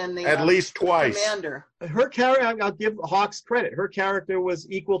scientists and the at least twice. Commander. Her character, I'll give Hawks credit. Her character was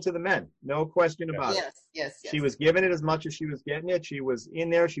equal to the men, no question about it. Yes. She was giving it as much as she was getting it. She was in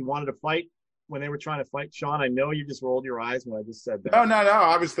there. She wanted to fight. When they were trying to fight Sean, I know you just rolled your eyes when I just said that. No.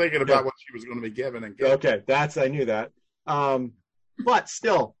 I was thinking about what she was going to be given. Okay, I knew that. But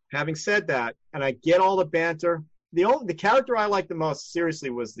still, having said that, and I get all the banter, the character I liked the most, seriously,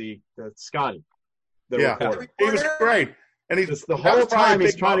 was the Scotty. The reporter. He was great. And he's the whole time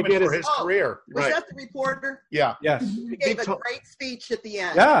he's trying to get his career. Was that the reporter? Yeah. Yes. He gave a great speech at the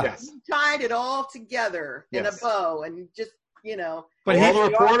end. Yeah. Yes. He tied it all together in a bow and just, But all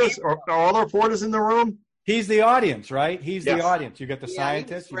the reporters are all the reporters in the room. He's the audience, right? He's Yes. the audience. You got the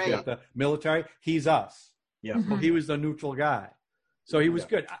scientists, you great. got the military. He's us. Yeah. Well, he was the neutral guy. So he was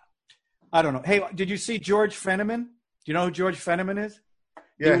good. I don't know. Hey, did you see George Fenneman? Do you know who George Fenneman is?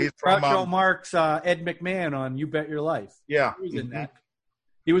 Yeah, He he's was from Groucho Marx, Ed McMahon on You Bet Your Life. Yeah. He was in that.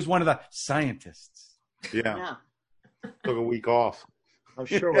 He was one of the scientists. Yeah. Took a week off. I'm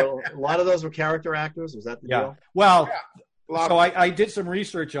sure a lot of those were character actors. Was that the deal? Well, Yeah. so I did some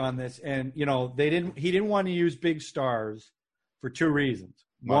research on this, and he didn't want to use big stars for two reasons.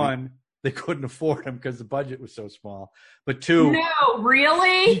 Money. One, they couldn't afford them because the budget was so small. But two, No,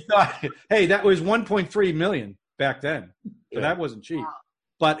 really? he thought, hey, that was 1.3 million back then, so that wasn't cheap.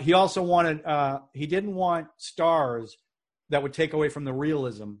 But he also wanted he didn't want stars that would take away from the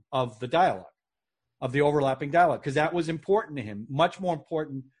realism of the dialogue, of the overlapping dialogue, because that was important to him, much more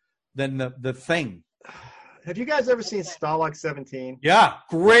important than the thing. Have you guys ever seen Stalag 17? Yeah,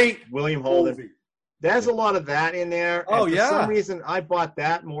 great. William Holden. There's a lot of that in there. Oh, and yeah. For some reason, I bought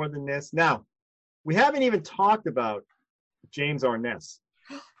that more than this. Now, we haven't even talked about James Arness.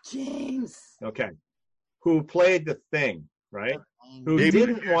 James. Okay. Who played the Thing, right? Who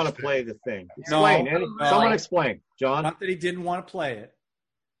didn't want to play the Thing. Explain. Someone explain. John? Not that he didn't want to play it.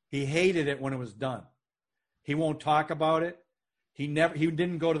 He hated it when it was done. He won't talk about it. He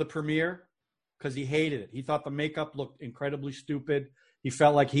didn't go to the premiere because he hated it. He thought the makeup looked incredibly stupid. He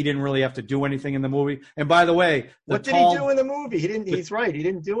felt like he didn't really have to do anything in the movie. And by the way, what did he do in the movie? He didn't. He's right. He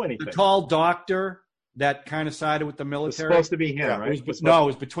didn't do anything. The tall doctor that kind of sided with the military. It was supposed to be him, right? It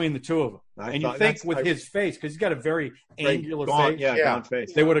was between the two of them. And you think with his face, because he's got a very angular face. Gaunt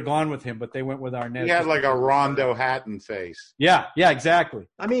face. They would have gone with him, but they went with Arnett. He had like a Rondo Hatton face. Yeah, exactly.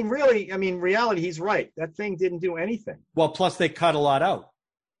 I mean, reality, he's right. That Thing didn't do anything. Well, plus they cut a lot out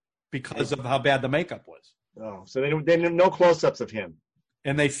because of how bad the makeup was. Oh, so they no close-ups of him.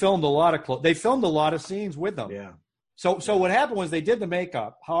 And they filmed a lot of scenes with them. Yeah. So what happened was they did the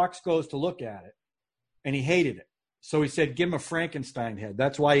makeup. Hawks goes to look at it, and he hated it. So he said, "Give him a Frankenstein head."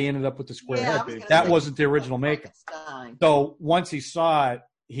 That's why he ended up with the square head. That wasn't the original makeup. So once he saw it,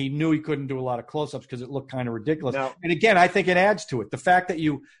 he knew he couldn't do a lot of close-ups because it looked kind of ridiculous. Now, and again, I think it adds to it. The fact that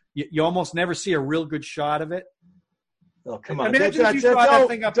you almost never see a real good shot of it. Oh, come on. Imagine if you saw that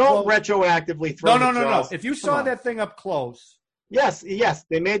thing up don't close. retroactively throw No. If you saw that thing up close. Yes,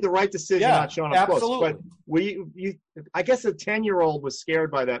 they made the right decision not showing up absolutely. close. But I guess a 10-year-old was scared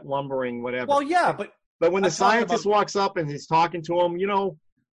by that lumbering whatever. Well, yeah, but when the scientist walks up and he's talking to him,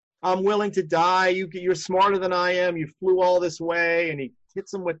 I'm willing to die. You're smarter than I am. You flew all this way, and he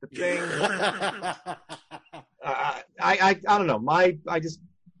hits him with the thing. I don't know.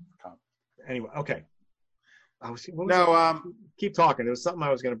 Anyway. Okay. Keep talking. There was something I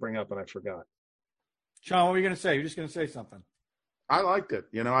was going to bring up and I forgot. Sean, what were you going to say? You're just going to say something. I liked it.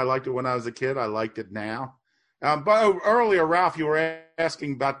 I liked it when I was a kid. I liked it now. But earlier, Ralph, you were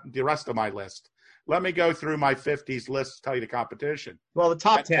asking about the rest of my list. Let me go through my 50s list to tell you the competition. Well, the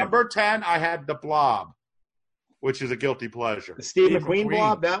top 10. Number 10, I had The Blob, which is a guilty pleasure. The Steve McQueen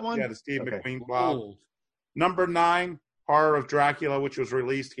Blob, that one? Yeah, the Steve McQueen Blob. Old. Number 9, Horror of Dracula, which was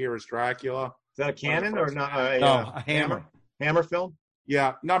released here as Dracula. Is that a canon or not? No, a Hammer. Hammer film?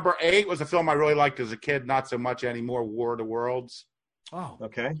 Yeah. Number 8 was a film I really liked as a kid, not so much anymore, War of the Worlds. Oh,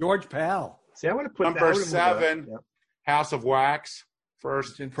 okay. George Pal. See, I want to put Number 7, House of Wax.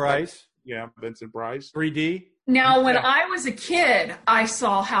 First. Vincent Price. Yeah, Vincent Price. 3D. Now, when I was a kid, I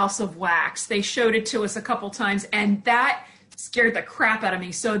saw House of Wax. They showed it to us a couple times, and that scared the crap out of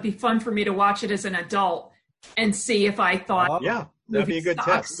me. So it'd be fun for me to watch it as an adult and see if I thought, yeah, that'd be a good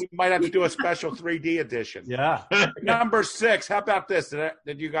test. We might have to do a special 3D edition. Yeah. Number 6. How about this?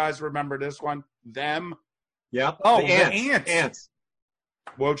 Did you guys remember this one? Them. Yep. Oh, the Ants.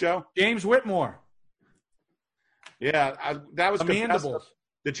 Wojo? James Whitmore. Yeah, that was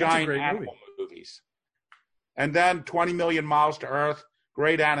the giant animal movies. And then 20 Million Miles to Earth,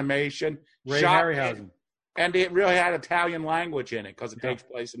 great animation. Ray Harryhausen. And it really had Italian language in it because it takes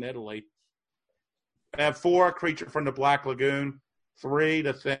place in Italy. 4, Creature from the Black Lagoon. 3,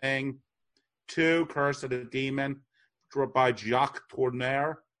 The Thing. 2, Curse of the Demon, by Jacques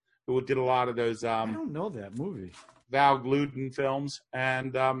Tourneur, who did a lot of those. I don't know that movie. Val Gluten films.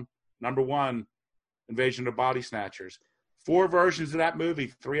 And number 1, Invasion of Body Snatchers. 4 versions of that movie.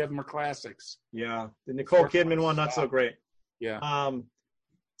 3 of them are classics. Yeah, the Nicole Kidman one, not so great. Yeah.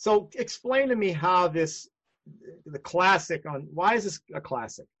 So explain to me how the classic why is this a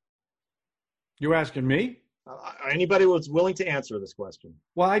classic? You asking me? Anybody was willing to answer this question?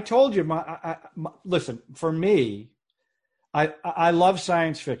 Well, I told you. Listen, for me, I love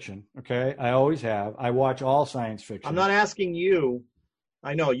science fiction. Okay, I always have. I watch all science fiction. I'm not asking you.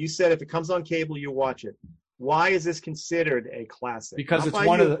 I know you said if it comes on cable, you watch it. Why is this considered a classic? Because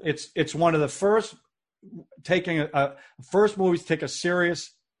it's one of the first first movies to take a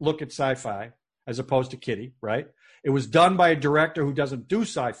serious look at sci-fi as opposed to kiddie. Right? It was done by a director who doesn't do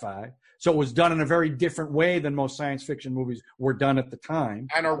sci-fi. So it was done in a very different way than most science fiction movies were done at the time.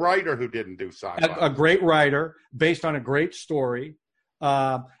 And a writer who didn't do sci-fi. A great writer based on a great story.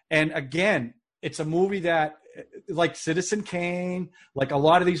 And again, it's a movie that, like Citizen Kane, like a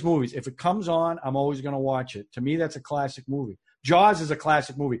lot of these movies, if it comes on, I'm always going to watch it. To me, that's a classic movie. Jaws is a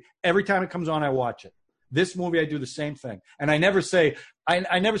classic movie. Every time it comes on, I watch it. This movie, I do the same thing. And I never say,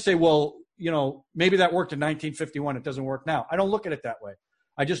 well, maybe that worked in 1951. It doesn't work now. I don't look at it that way.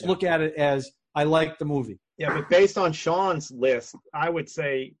 I just look at it as I like the movie. Yeah, but based on Sean's list, I would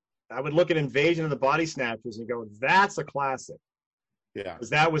say I would look at Invasion of the Body Snatchers and go, that's a classic. Yeah. Because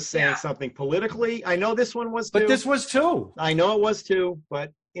that was saying something politically. I know this one was too. But this was too. I know it was too,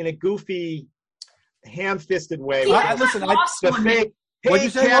 but in a goofy, ham-fisted way. Listen, hey, what'd you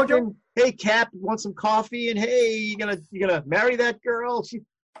say, Captain? Mojo? Hey, Cap, want some coffee? And hey, you gonna marry that girl?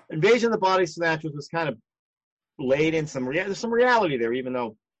 Invasion of the Body Snatchers was kind of laid in there's some reality there, even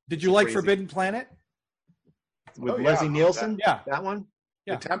though. Did you like crazy. Forbidden Planet? With Leslie Nielsen? That one?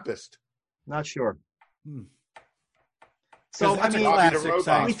 Yeah. The Tempest. Not sure. So I mean,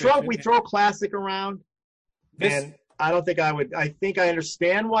 we throw classic around, and I don't think I would. I think I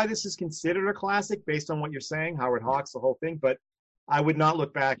understand why this is considered a classic based on what you're saying, Howard Hawks, the whole thing, but I would not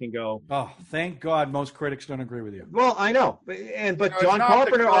look back and go, oh, thank God most critics don't agree with you. Well, I know. But John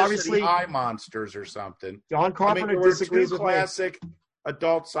Carpenter obviously eye monsters or something. John Carpenter disagrees with classic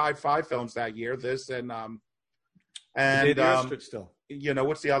adult sci-fi films that year. This and The Day the Earth Stood Still.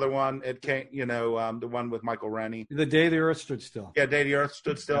 What's the other one? It came, the one with Michael Rennie. The Day the Earth Stood Still. Yeah, Day the Earth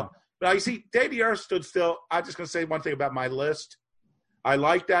Stood Still. Yeah. But you see, Day the Earth Stood Still. I'm just going to say one thing about my list. I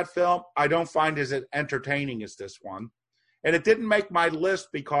like that film. I don't find it as entertaining as this one. And it didn't make my list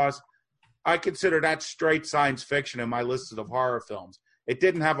because I consider that straight science fiction in my list of horror films. It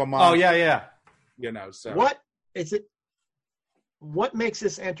didn't have a monster. Oh, yeah. So what is it? What makes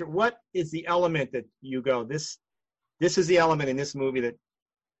this enter? What is the element that you go, this is the element in this movie that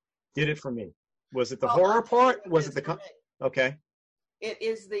did it for me? Was it the horror part? Was it the okay? It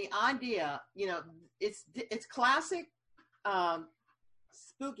is the idea, it's classic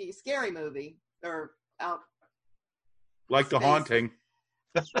spooky, scary movie or out like The Haunting.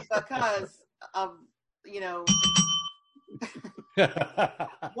 Because of,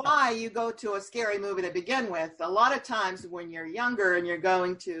 why you go to a scary movie to begin with. A lot of times when you're younger and you're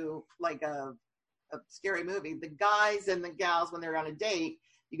going to like a scary movie, the guys and the gals, when they're on a date,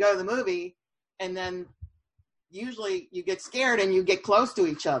 you go to the movie and then usually you get scared and you get close to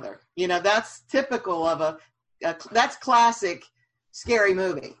each other. That's typical of that's classic scary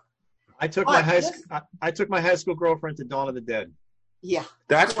movie. I took my high school girlfriend to Dawn of the Dead. Yeah.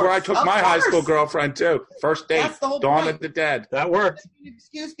 That's where I took my high school girlfriend too. First date, Dawn of the Dead. That worked.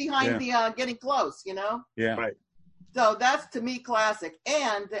 Excuse behind the getting close, Yeah. Right. So that's to me classic.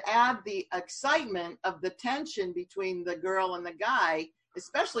 And to add the excitement of the tension between the girl and the guy,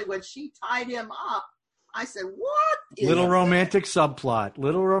 especially when she tied him up, I said, "What?" Little romantic subplot.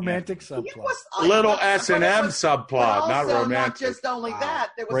 Little Little S&M subplot, not romantic. Not just only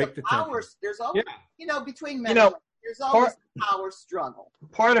that, there was a power. There's always, between men, there's always a power struggle.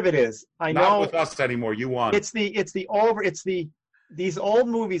 Part of it is, I know, not with us anymore. You won. These old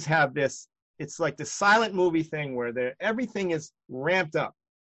movies have this. It's like the silent movie thing where everything is ramped up.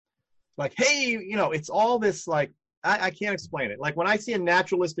 Like, hey, it's all this like I can't explain it. Like when I see a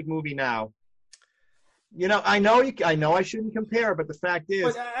naturalistic movie now. I know I shouldn't compare, but the fact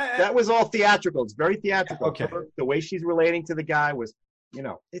is that was all theatrical. It's very theatrical. Okay. The way she's relating to the guy was,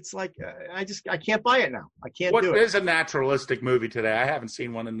 it's like I can't buy it now. I can't do it. What is a naturalistic movie today? I haven't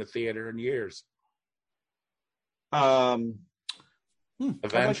seen one in the theater in years.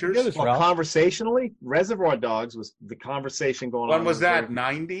 Adventures. Conversationally, Reservoir Dogs was the conversation going on. When was that?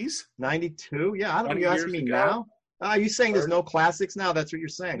 90s? 92? Yeah, I don't know. You're asking me now? Are you saying there's no classics now? That's what you're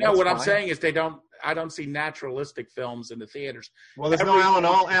saying. No, what I'm saying is I don't see naturalistic films in the theaters. Well, there's no Alan.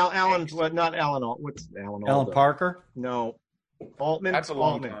 Not Alan. What's Alan? Alan Parker? No. Altman. That's a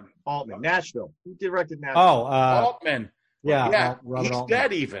long time. Altman. Nashville. Who directed Nashville? Altman. Yeah. He's Altman.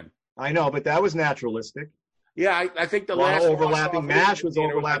 dead even. I know, but that was naturalistic. Yeah, I think the last overlapping MASH was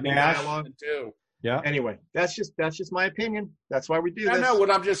overlapping dialogue too. Yeah. Anyway, that's just my opinion. That's why we do this. No, what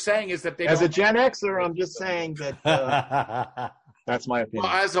I'm just saying is that they as a Gen Xer, I'm just saying that that's my opinion.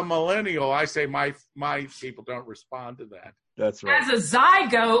 Well, as a millennial, I say my people don't respond to that. That's right. As a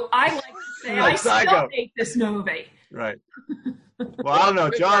zygote, I like to say I still hate this movie. Right. Well, I don't know,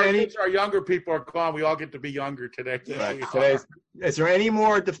 John. Our younger people are gone. We all get to be younger today. Right. Is there any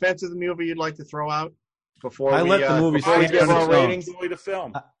more defense of the movie you'd like to throw out before I let the movie stand give on our its own. ratings? Enjoy the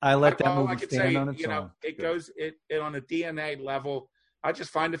film. I let that All movie I could stand say, on its you know, own. it goes on a DNA level. I just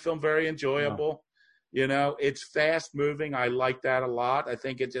find the film very enjoyable. You know, it's fast moving. I like that a lot. I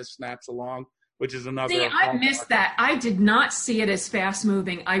think it just snaps along, which is another. See, I missed that. I did not see it as fast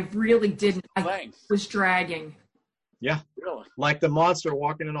moving. I really didn't. I was dragging. Yeah, really. Like the monster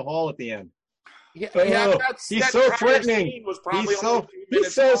walking in the hall at the end. Yeah, he's so threatening.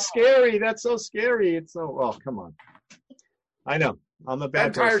 He's so scary. That's so scary. It's so. Oh, come on. I know. I'm a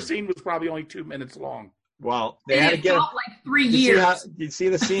bad That entire person. scene was probably only 2 minutes long. Well, they And had to it get felt like 3 years. You see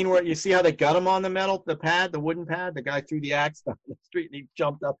the scene where you see how they got him on the wooden pad. The guy threw the axe down the street and he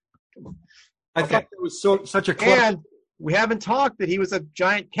jumped up. Come on. I thought it was such a close. And we haven't talked that he was a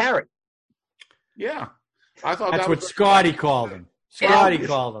giant carrot. Yeah, I thought That's that what was Scotty called him. Scotty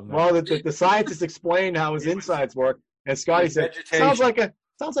called him. Well, the scientist explained how his insides work, and Scotty said, "Sounds like a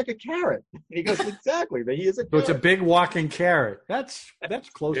carrot." And he goes, "Exactly, he is a carrot." So it's a big walking carrot. That's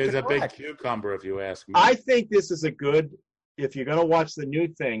close It's to a big correct. cucumber, if you ask me. I think this is a good. If you're going to watch the new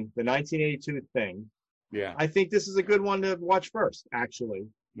thing, the 1982 thing, Yeah, I think this is a good one to watch first, actually,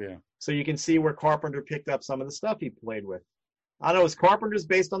 yeah. so you can see where Carpenter picked up some of the stuff he played with. I don't know, is Carpenter's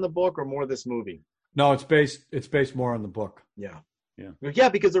based on the book or more this movie? No, it's based more on the book. Yeah. Yeah. Yeah,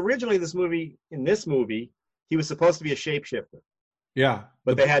 because originally in this movie, he was supposed to be a shapeshifter, Yeah,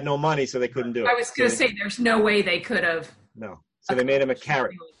 but they had no money, so they couldn't do it. I was going to say, there's no way they could have. No. So they made him a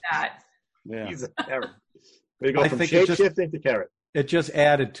carrot. That. Yeah. He's a carrot. They go I from think it just- shape-shifting to carrot. it just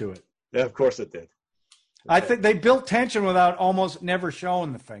added to it. Yeah, of course it did. I think they built tension without almost never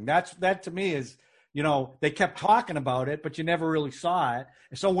showing the thing. That to me is, you know, they kept talking about it, but you never really saw it.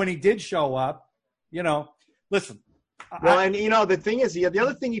 And so when he did show up, you know, listen. Well, and you know, the thing is, the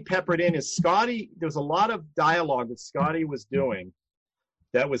other thing he peppered in is Scotty. There was a lot of dialogue that Scotty was doing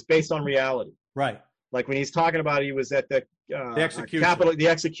that was based on reality. Right. Like when he's talking about he was at the execution. the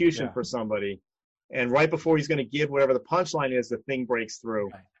execution Yeah. for somebody, and right before he's going to give whatever the punchline is, the thing breaks through.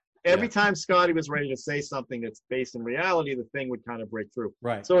 Right. Every time Scotty was ready to say something that's based in reality, the thing would kind of break through.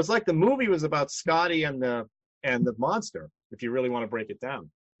 Right. So it's like the movie was about Scotty and the monster, if you really want to break it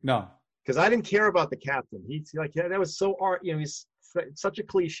down. No. Because I didn't care about the captain. He's like, yeah, that was so art. You know, he's such a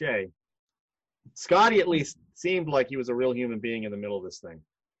cliche. Scotty at least seemed like he was a real human being in the middle of this thing.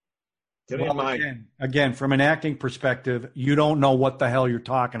 Well, again, from an acting perspective, you don't know what the hell you're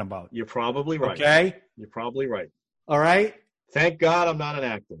talking about. You're probably right. Okay. You're probably right. All right. Thank God I'm not an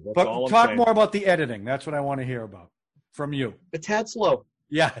actor. That's But all I'm talk saying. more about the editing. That's what I want to hear about from you. A tad slow.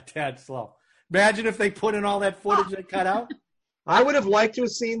 Yeah, a tad slow. Imagine if they put in all that footage they cut out. I would have liked to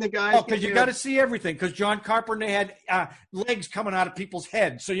have seen the guys. Oh, because you got to see everything. Because John Carpenter had legs coming out of people's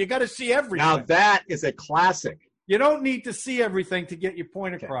heads, so you got to see everything. Now that is a classic. You don't need to see everything to get your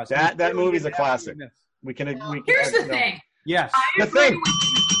point across. That movie's a classic. We can. Here's the thing. Yes. I agree with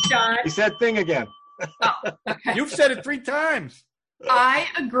you, John. You said thing again. Oh, okay. You've said it 3 times. I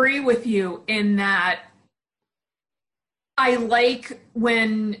agree with you in that I like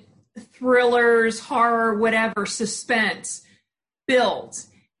when thrillers, horror, whatever, suspense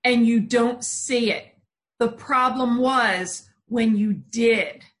builds and you don't see it. The problem was when you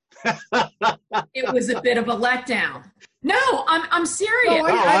did. It was a bit of a letdown. No, I'm serious. No,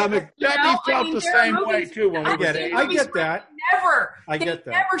 I felt the same way too when we get it. I get that. They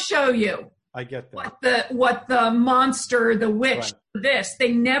never show you. I get that. What the monster, the witch, this.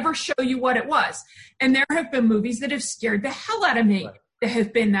 They never show you what it was. And there have been movies that have scared the hell out of me that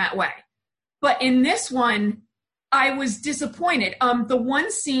have been that way. But in this one, I was disappointed. The one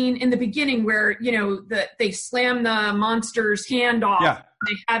scene in the beginning where, you know, they slam the monster's hand off. Yeah.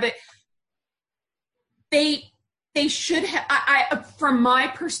 They have it. They should have, I from my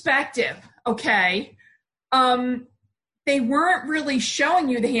perspective, okay, they weren't really showing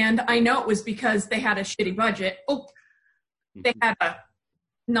you the hand. I know it was because they had a shitty budget. Oh, they had a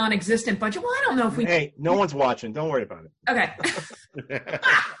non-existent budget. Well, I don't know if we... Hey, no one's watching. Don't worry about it. Okay.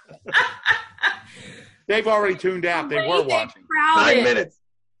 They've already tuned out. They were watching. 9 minutes.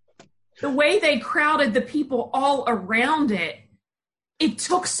 The way they crowded the people all around it, it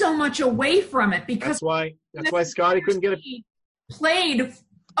took so much away from it because that's why Scotty couldn't get it. Played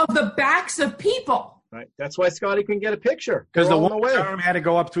of the backs of people. Right. That's why Scotty couldn't get a picture. Because the one arm had to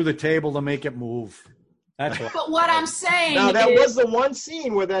go up through the table to make it move. That's what. But what I'm saying Now, that is, was the one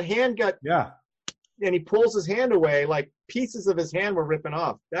scene where that hand got, Yeah. and he pulls his hand away, like pieces of his hand were ripping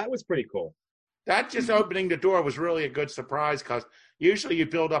off. That was pretty cool. That just opening the door was really a good surprise because usually you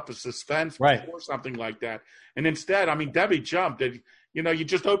build up a suspense before something like that. And instead, I mean, Debbie jumped. And, you know, you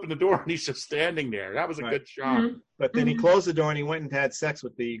just open the door and he's just standing there. That was a good shot. Mm-hmm. But then he closed the door and he went and had sex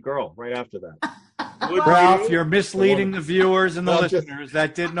with the girl right after that. Ralph, you're misleading the viewers and the listeners.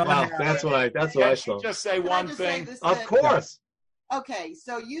 That did not happen. That's what I saw. Just say one thing. Of course. Okay,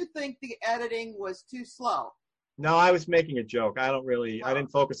 so you think the editing was too slow? No, I was making a joke. I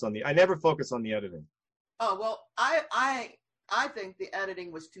didn't focus on I never focus on the editing. Oh, well, I think the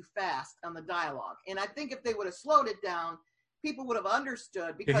editing was too fast on the dialogue. And I think if they would have slowed it down, people would have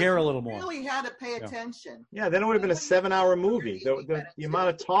understood because hear a little more. Really had to pay attention. Yeah, then it would have been a 7-hour movie. The amount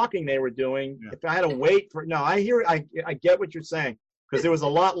of talking they were doing. Yeah. If I had to wait for I get what you're saying because there was a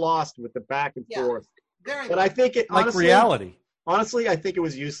lot lost with the back and forth. Very but much. I think it like honestly, reality. Honestly, I think it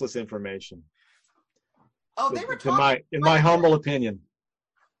was useless information. Oh, they were talking. In my humble opinion.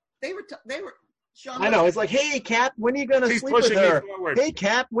 They were. Sean, I know. It's like, hey, Cap, when are you going to sleep with her? Hey,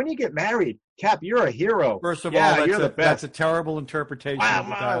 Cap, when you get married? Cap, you're a hero. First of all, that's a terrible interpretation of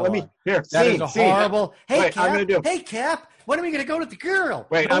the dialogue. That is a horrible. Hey, Cap, I'm gonna do. Hey, Cap, when are we going to go to the girl?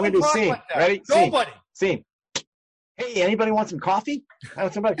 Wait, I'm going to do scene. Like ready? Nobody. Scene. Hey, anybody want some coffee?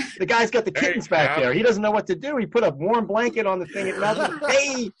 The guy's got the kittens back there. He doesn't know what to do. He put a warm blanket on the thing.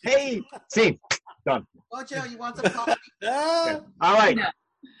 Hey. Scene. Done. Wojo, you want some coffee? Yeah. All right. No.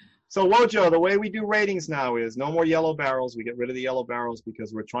 So, Wojo, the way we do ratings now is no more yellow barrels. We get rid of the yellow barrels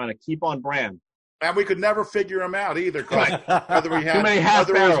because we're trying to keep on brand. And we could never figure them out either. Right. Whether we had too many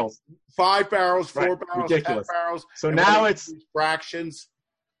half barrels. 5 barrels, 4 barrels, ridiculous. 10 barrels. So now it's fractions.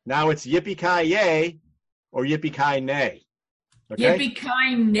 Now it's yippee-ki-yay or yippee-ki-nay. Okay?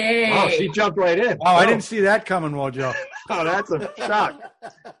 Yippee-ki-nay. Oh, she jumped right in. Oh, I didn't see that coming, Wojo. Oh, that's a shock.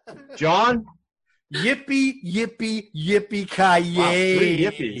 John? Yippee, yippee-ki-yay. Wow, 3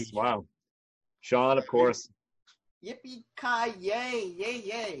 yippies. Wow. Sean, of course. Yippee-ki-yay, yay,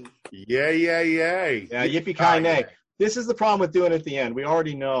 yay. Yay, yay, yay. Yeah, yippee-ki-nay. This is the problem with doing it at the end. We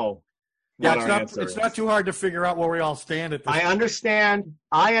already know what our answer is. It's not too hard to figure out where we all stand at this point.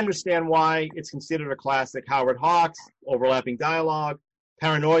 I understand why it's considered a classic. Howard Hawks, overlapping dialogue,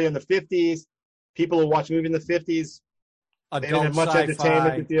 paranoia in the 50s. People who watch movies in the 50s, they didn't have much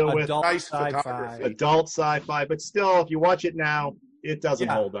entertainment to deal with. Adult sci-fi. But still, if you watch it now, it doesn't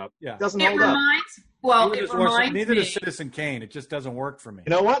hold up. Yeah. It doesn't hold up. Neither does Citizen Kane. It just doesn't work for me. You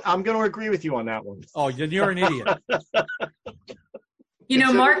know what? I'm going to agree with you on that one. Oh, you're an idiot. You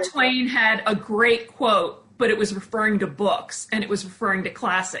know, Mark Twain had a great quote, but it was referring to books, and it was referring to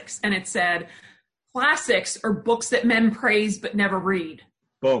classics. And it said, classics are books that men praise but never read.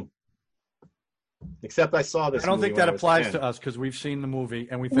 Boom. Except I saw this. I don't think that applies to us because we've seen the movie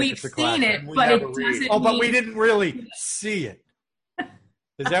and we think it's a classic. We've seen it, but it doesn't. Oh, but we didn't really see it.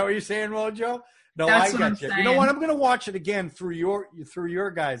 Is that what you're saying, Wojo? No, I got you. You know what? I'm going to watch it again through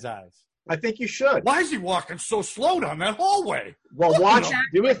your guys' eyes. I think you should. Why is he walking so slow down that hallway? Well,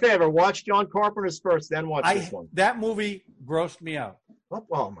 do me a favor. Watch John Carpenter's first, then watch this one. That movie grossed me out.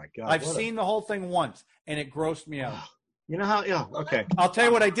 Oh my God. I've seen the whole thing once, and it grossed me out. You know how? Yeah, okay. I'll tell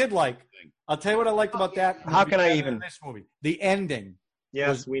you what I did like. I'll tell you what I liked about that movie. How can I even? This movie. The ending.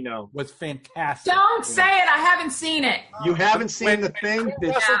 Yes, we know. Was fantastic. Don't say it. I haven't seen it. You haven't seen the thing?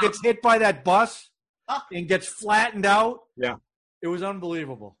 Russell gets hit by that bus and gets flattened out. Yeah. It was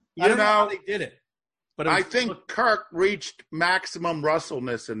unbelievable. I don't know how they did it. But I think Kirk reached maximum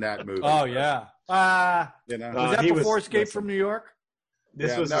Russellness in that movie. Oh, yeah. Was that before Escape from New York?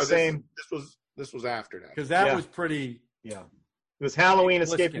 This was the same. This was after that. Because that was pretty. Yeah. It was Halloween,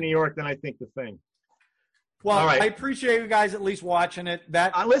 Escape from New York, then I think The Thing. Well, I appreciate you guys at least watching it.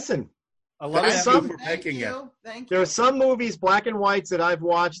 Listen. I love Thank you. There are some movies, black and whites, that I've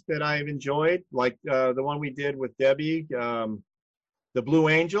watched that I've enjoyed, like the one we did with Debbie, The Blue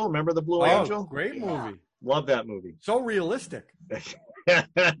Angel. Remember The Blue Angel? Great movie. Love that movie. So realistic. I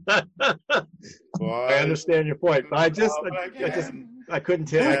understand your point, but I couldn't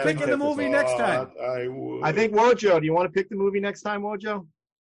tell. Who's picking the movie next time? I think Wojo. Do you want to pick the movie next time, Wojo?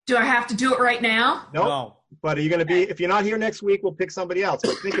 Do I have to do it right now? Nope. No. But are you going to be? If you're not here next week, we'll pick somebody else.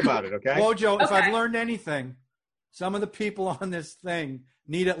 But think about it, okay? Wojo, if I've learned anything, some of the people on this thing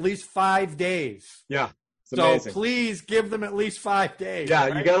need at least 5 days. Yeah. So please give them at least 5 days. Yeah,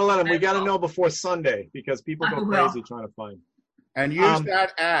 right? You got to let them. We got to know before Sunday because people go crazy trying to find. And use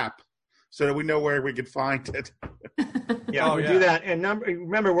that app so that we know where we can find it. Yeah, do that. And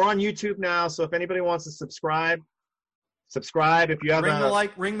remember, we're on YouTube now, so if anybody wants to subscribe. If you have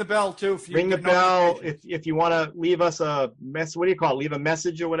ring the bell too. Ring the bell if you want to leave us a mess. What do you call it? Leave a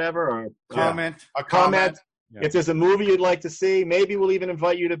message or whatever, or comment. A comment. Yeah. If there's a movie you'd like to see, maybe we'll even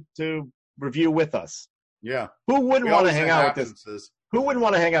invite you to review with us. Yeah. Who wouldn't want to hang out with this? Who wouldn't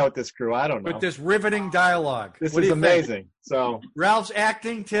want to hang out with this crew? I don't know. With this riveting dialogue. This is amazing. So Ralph's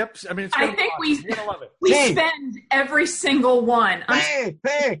acting tips. I mean, I think we spend every single one.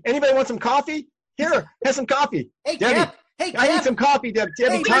 Hey, anybody want some coffee? Here, have some coffee. Hey, Debbie. Hey, I need some coffee, Debbie.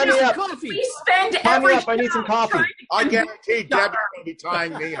 Debbie, tie me up. We spend every I need some coffee. I guarantee Debbie's going to be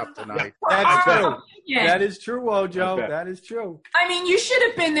tying me up tonight. That's true. That is true, Wojo. Okay. That is true. I mean, you should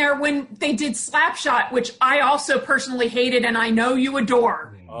have been there when they did Slapshot, which I also personally hated, and I know you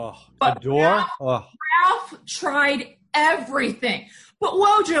adore. Adore? Ralph tried everything. But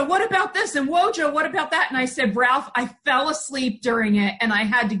Wojo, what about this? And Wojo, what about that? And I said, Ralph, I fell asleep during it, and I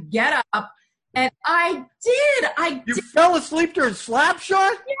had to get up. And I did. You fell asleep during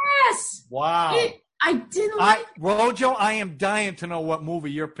Slapshot? Yes. Wow. I didn't like Wojo, I am dying to know what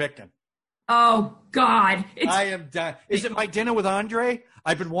movie you're picking. Oh, God. I am dying. Is it My Dinner with Andre?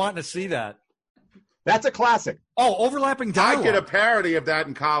 I've been wanting to see that. That's a classic. Oh, overlapping dialogue. I did a parody of that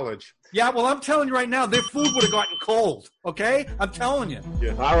in college. Yeah, well, I'm telling you right now, their food would have gotten cold, okay? I'm telling you.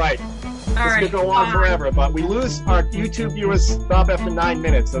 Yeah. All right. This could go on forever, but we lose our YouTube viewers stop after 9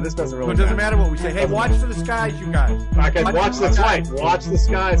 minutes, so this doesn't really matter. It doesn't matter what we say. Hey, watch for the skies, you guys. Okay, watch the skies. Watch the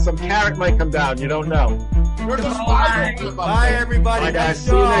skies. Some carrot might come down. You don't know. Bye, everybody. Bye, guys.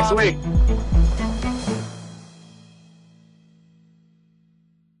 See you next week.